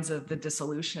lines of the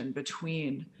dissolution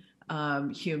between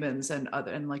humans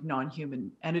and like non-human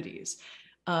entities.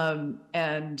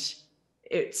 And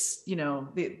it's,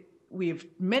 we've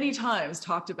many times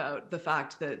talked about the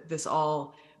fact that this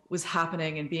all was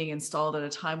happening and being installed at a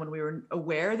time when we were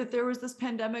aware that there was this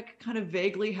pandemic kind of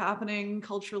vaguely happening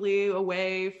culturally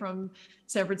away from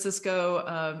San Francisco.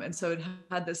 And so it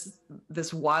had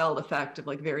this wild effect of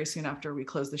like very soon after we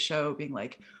closed the show being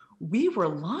like, we were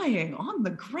lying on the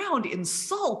ground in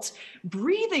salt,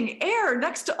 breathing air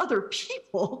next to other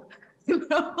people,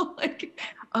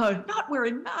 not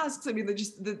wearing masks. I mean,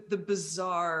 the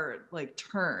bizarre like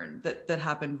turn that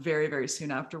happened very, very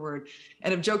soon afterward.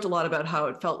 And I've joked a lot about how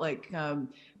it felt like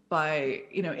by,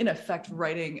 in effect,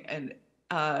 writing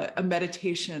a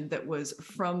meditation that was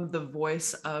from the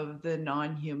voice of the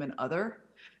non-human other,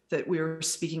 that we were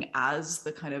speaking as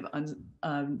the kind of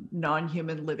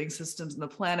non-human living systems on the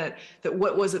planet, that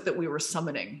what was it that we were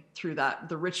summoning through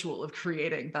the ritual of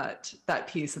creating that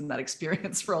piece and that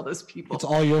experience for all those people. It's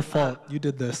all your fault. You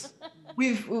did this.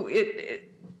 We've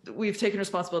taken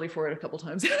responsibility for it a couple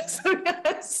times. So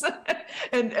yes,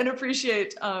 and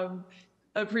appreciate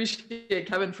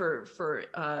Kevin for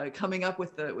coming up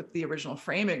with the original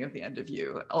framing of the end of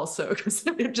you also, because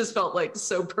it just felt like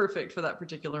so perfect for that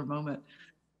particular moment.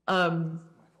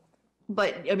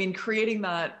 But I mean, creating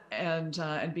that and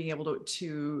being able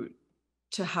to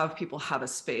have people have a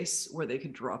space where they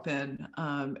could drop in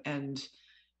and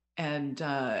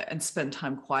spend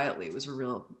time quietly was a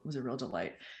real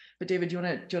delight. But David, do you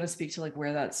want to speak to like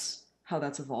how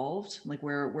that's evolved, like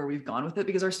where we've gone with it?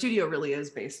 Because our studio really is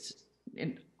based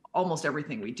in almost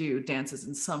everything we do dances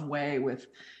in some way with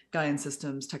Gaian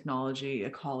systems, technology,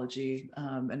 ecology,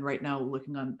 and right now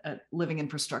looking at living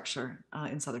infrastructure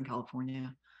in Southern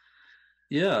California.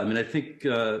 Yeah, I mean, I think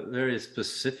very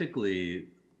specifically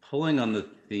pulling on the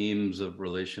themes of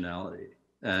relationality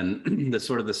and the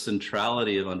sort of the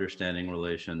centrality of understanding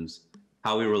relations,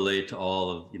 how we relate to all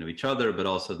of each other, but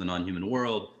also the non-human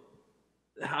world,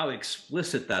 how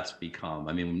explicit that's become.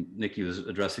 I mean, Niki was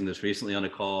addressing this recently on a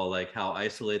call, like how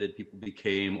isolated people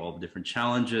became, all the different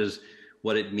challenges,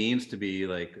 what it means to be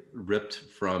like ripped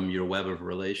from your web of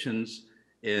relations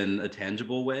in a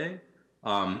tangible way,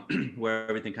 where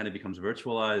everything kind of becomes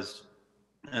virtualized.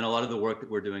 And a lot of the work that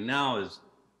we're doing now is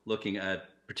looking at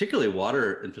particularly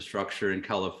water infrastructure in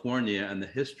California and the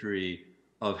history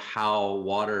of how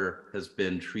water has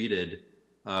been treated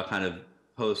kind of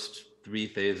post 3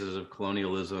 phases of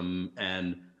colonialism,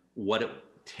 and what it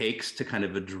takes to kind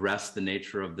of address the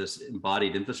nature of this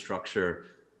embodied infrastructure.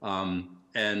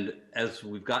 And as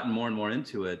we've gotten more and more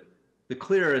into it, the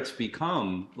clearer it's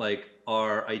become, like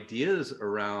our ideas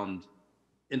around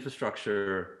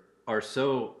infrastructure are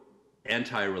so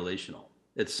anti-relational.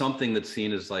 It's something that's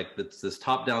seen as like this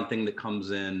top-down thing that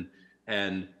comes in,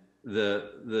 and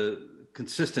the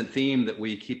consistent theme that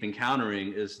we keep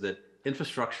encountering is that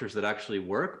infrastructures that actually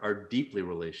work are deeply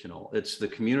relational. It's the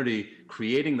community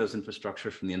creating those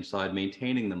infrastructures from the inside,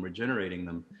 maintaining them, regenerating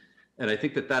them. And I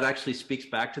think that that actually speaks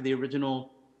back to the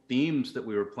original themes that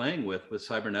we were playing with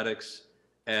cybernetics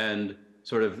and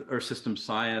sort of Earth system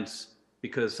science,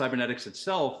 because cybernetics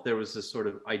itself, there was this sort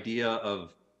of idea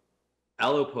of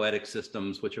allopoetic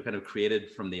systems, which are kind of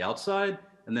created from the outside,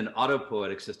 and then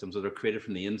autopoetic systems that are created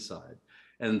from the inside.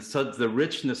 And so the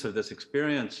richness of this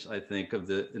experience, I think, of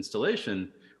the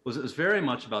installation was very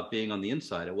much about being on the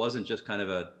inside. It wasn't just kind of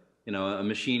a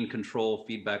machine control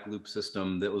feedback loop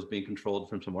system that was being controlled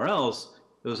from somewhere else.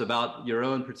 It was about your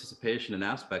own participation in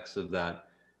aspects of that.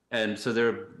 And so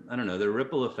they're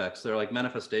ripple effects. They're like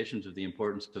manifestations of the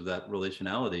importance of that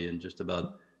relationality and just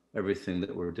about everything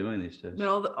that we're doing these days. But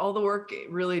all the work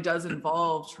really does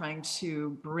involve trying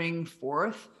to bring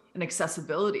forth an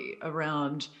accessibility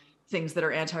around things that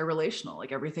are anti-relational,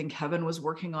 like everything Kevin was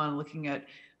working on, looking at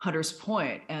Hunter's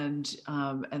Point and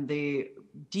the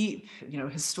deep,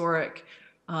 historic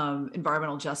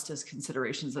environmental justice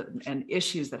considerations and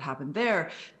issues that happen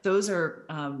there. Those are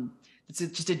it's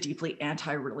just a deeply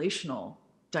anti-relational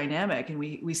dynamic, and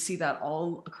we see that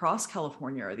all across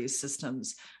California are these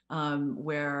systems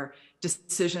where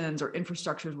decisions or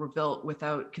infrastructures were built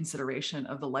without consideration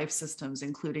of the life systems,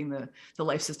 including the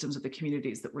life systems of the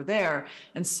communities that were there.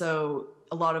 And so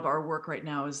a lot of our work right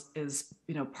now is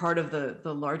part of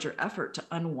the larger effort to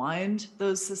unwind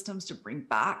those systems, to bring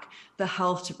back the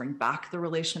health, to bring back the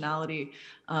relationality,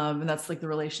 and that's like the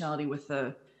relationality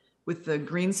with the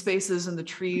green spaces and the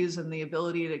trees and the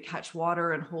ability to catch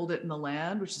water and hold it in the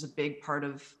land, which is a big part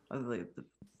of the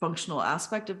functional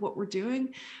aspect of what we're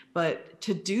doing. But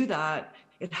to do that,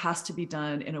 it has to be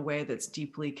done in a way that's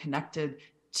deeply connected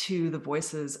to the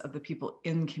voices of the people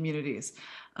in communities,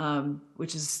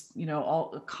 which is,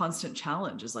 all a constant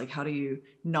challenge, is like, how do you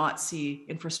not see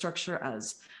infrastructure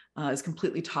as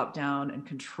completely top down and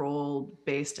control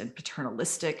based and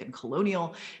paternalistic and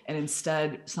colonial, and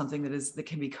instead something that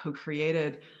can be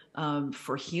co-created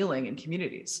for healing in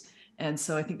communities. And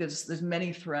so I think there's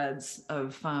many threads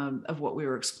of what we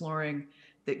were exploring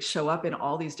that show up in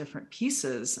all these different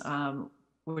pieces,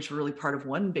 which are really part of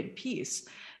one big piece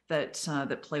that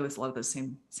play with a lot of those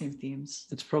same themes.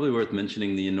 It's probably worth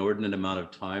mentioning the inordinate amount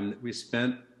of time that we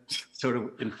spent sort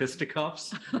of in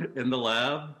fisticuffs in the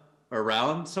lab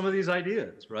around some of these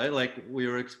ideas, right? Like, we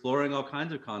were exploring all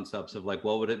kinds of concepts of like,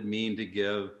 what would it mean to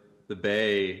give the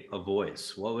Bay a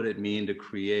voice? What would it mean to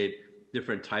create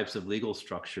different types of legal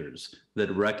structures that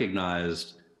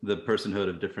recognized the personhood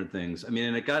of different things? I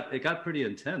mean, and it got pretty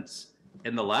intense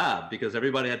in the lab because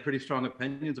everybody had pretty strong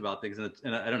opinions about things.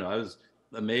 And I don't know, I was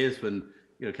amazed when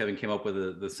Kevin came up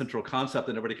with the central concept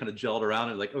and everybody kind of gelled around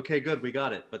and like, okay, good, we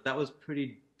got it. But that was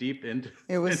pretty deep into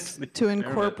it. Was to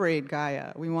incorporate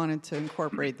Gaia. We wanted to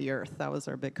incorporate the Earth. That was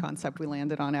our big concept we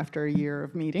landed on after a year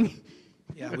of meeting.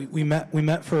 Yeah, we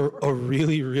met for a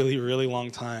really, really, really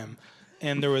long time.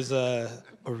 And there was a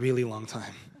really long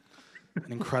time,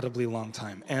 an incredibly long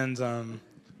time, and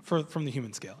from the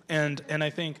human scale. And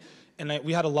I think,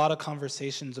 we had a lot of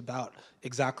conversations about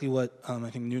exactly what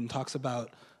I think Newton talks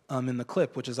about in the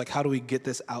clip, which is like, how do we get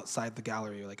this outside the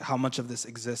gallery? Like, how much of this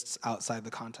exists outside the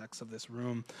context of this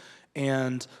room?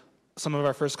 And some of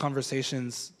our first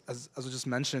conversations, as was just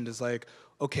mentioned, is like,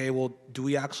 okay, well, do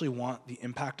we actually want the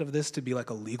impact of this to be like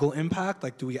a legal impact?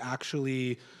 Like, do we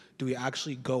actually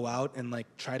go out and like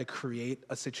try to create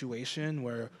a situation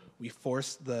where we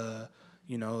forced the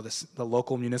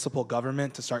local municipal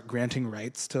government to start granting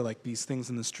rights to like these things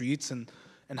in the streets, and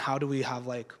how do we have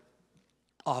like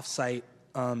off-site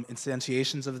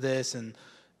instantiations of this, and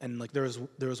like there was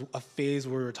a phase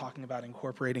where we were talking about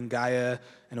incorporating Gaia,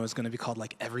 and it was going to be called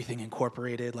like Everything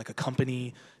Incorporated, like a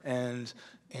company, and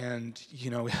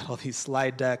we had all these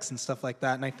slide decks and stuff like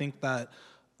that. And I think that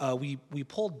we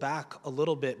pulled back a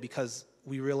little bit because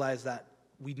we realized that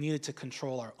we needed to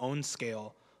control our own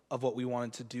scale of what we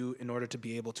wanted to do in order to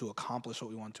be able to accomplish what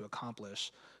we wanted to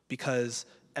accomplish. Because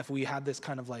if we had this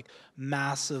kind of like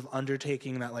massive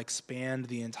undertaking that like spanned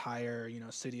the entire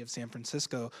city of San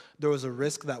Francisco, there was a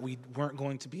risk that we weren't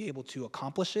going to be able to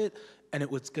accomplish it, and it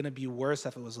was going to be worse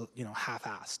if it was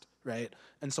half-assed, right?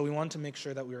 And so we wanted to make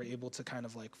sure that we were able to kind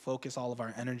of like focus all of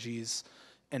our energies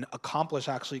and accomplish,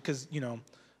 actually, because I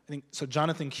think so.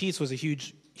 Jonathan Keats was a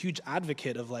huge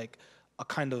advocate of like a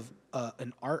kind of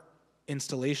an art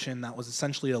installation that was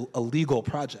essentially a legal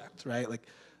project, right? Like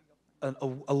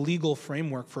a legal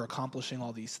framework for accomplishing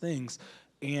all these things.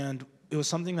 And it was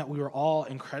something that we were all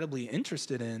incredibly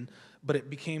interested in, but it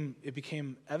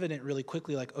became evident really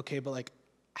quickly, like, okay, but like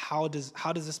how does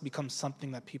this become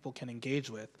something that people can engage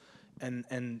with?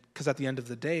 And because at the end of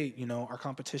the day, our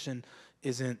competition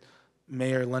isn't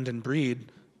Mayor London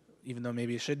Breed, even though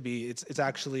maybe it should be. It's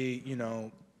actually,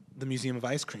 the Museum of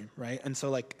Ice Cream, right? And so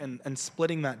like and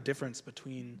splitting that difference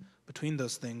between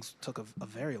those things took a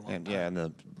very long time. Yeah, and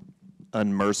the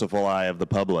unmerciful eye of the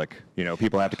public.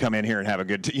 People have to come in here and have a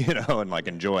good, and like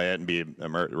enjoy it and be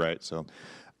immersed, right? So.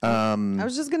 I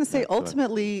was just going to say,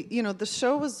 ultimately, the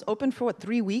show was open for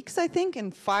 3 weeks, I think,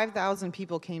 and 5,000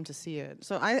 people came to see it.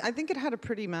 So I think it had a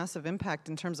pretty massive impact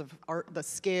in terms of the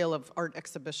scale of art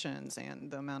exhibitions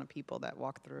and the amount of people that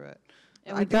walked through it.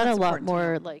 And we got a lot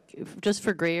more, like, just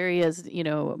for gray areas,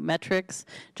 metrics.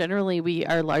 Generally,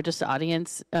 our largest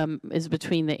audience is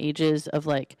between the ages of,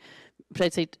 like,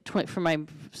 I'd say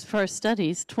for our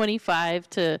studies, 25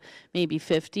 to maybe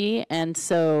 50. And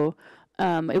so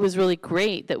it was really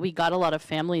great that we got a lot of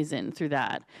families in through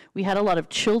that. We had a lot of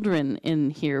children in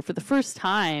here. For the first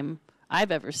time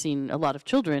I've ever seen a lot of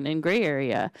children in gray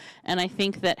area. And I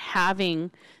think that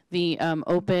having the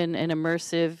open and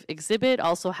immersive exhibit,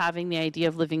 also having the idea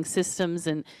of living systems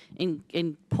and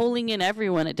pulling in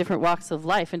everyone at different walks of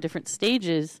life and different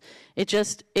stages,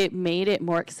 it made it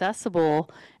more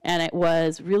accessible, and it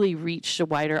was really reached a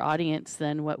wider audience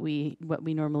than what we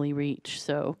normally reach.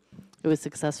 So it was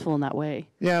successful in that way.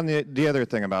 Yeah, and the other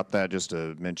thing about that, just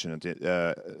to mention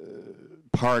it,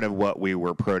 part of what we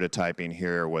were prototyping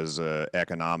here was an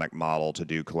economic model to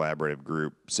do collaborative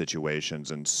group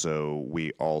situations, and so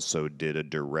we also did a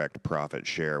direct profit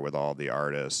share with all the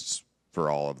artists for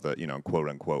all of the,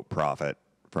 quote-unquote profit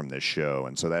from this show.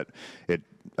 And so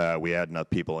that we had enough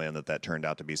people in that turned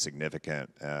out to be significant,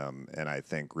 and I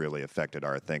think really affected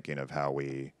our thinking of how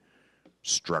we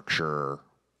structure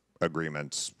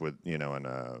agreements with, and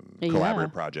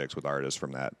collaborative projects with artists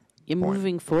from that.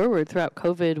 Moving forward, throughout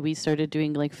COVID, we started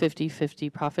doing like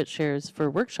 50-50 profit shares for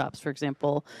workshops, for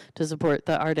example, to support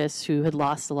the artists who had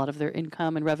lost a lot of their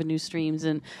income and revenue streams.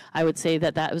 And I would say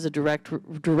that was a direct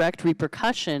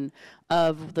repercussion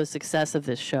of the success of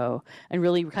this show, and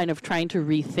really kind of trying to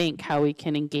rethink how we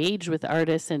can engage with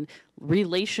artists and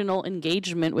relational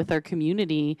engagement with our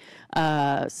community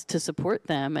to support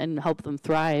them and help them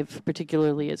thrive,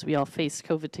 particularly as we all face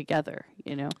COVID together,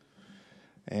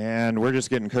 And we're just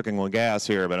getting cooking with gas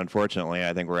here, but unfortunately,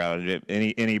 I think we're out.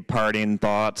 Any parting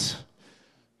thoughts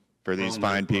for these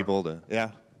fine people to?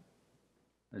 Yeah.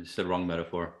 I just said wrong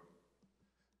metaphor.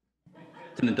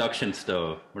 It's an induction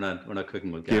stove. We're not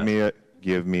cooking with gas.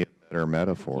 Give me a better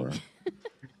metaphor.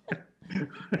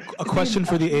 A question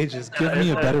for the ages. Give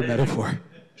me a better metaphor.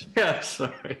 Yeah,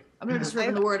 sorry. I'm going to just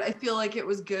remember the word. I feel like it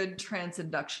was good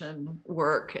transinduction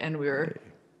work, and we were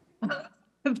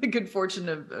the good fortune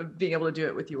of being able to do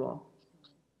it with you all.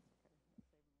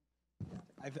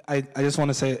 I just want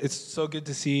to say it's so good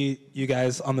to see you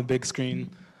guys on the big screen.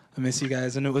 I miss you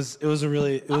guys, and it was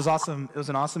awesome. It was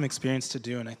an awesome experience to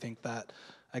do, and I think that,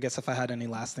 I guess if I had any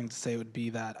last thing to say, it would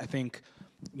be that I think,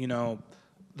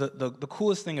 the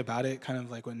coolest thing about it, kind of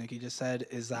like what Niki just said,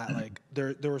 is that like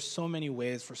there were so many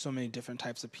ways for so many different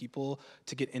types of people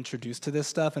to get introduced to this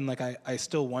stuff, and like I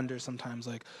still wonder sometimes,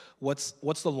 like what's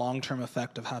the long-term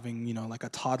effect of having like a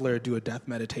toddler do a death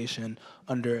meditation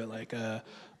under like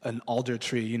an alder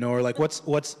tree, or like what's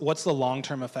the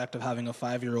long-term effect of having a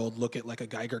 5-year-old look at like a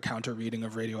Geiger counter reading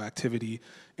of radioactivity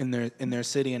in their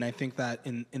city. And I think that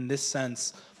in this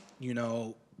sense,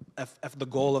 if the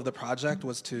goal of the project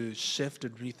was to shift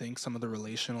and rethink some of the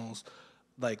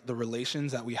like the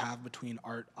relations that we have between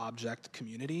art object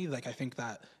community. Like I think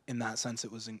that in that sense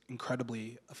it was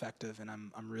incredibly effective, and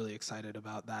I'm really excited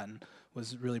about that and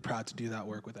was really proud to do that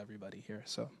work with everybody here.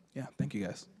 So yeah, thank you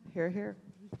guys. Hear, hear.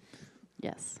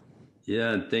 Yes.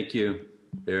 Yeah, and thank you,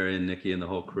 Barry and Niki and the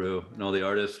whole crew and all the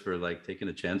artists for like taking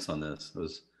a chance on this. It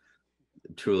was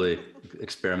truly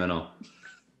experimental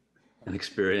and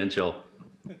experiential.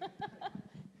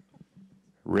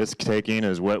 Risk taking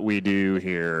is what we do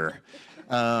here.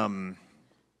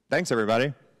 Thanks,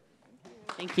 everybody.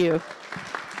 Thank you.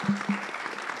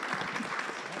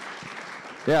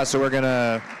 Yeah, so we're going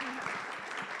to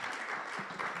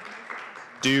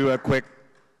do a quick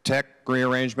tech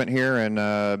rearrangement here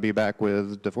and be back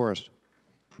with DeForest.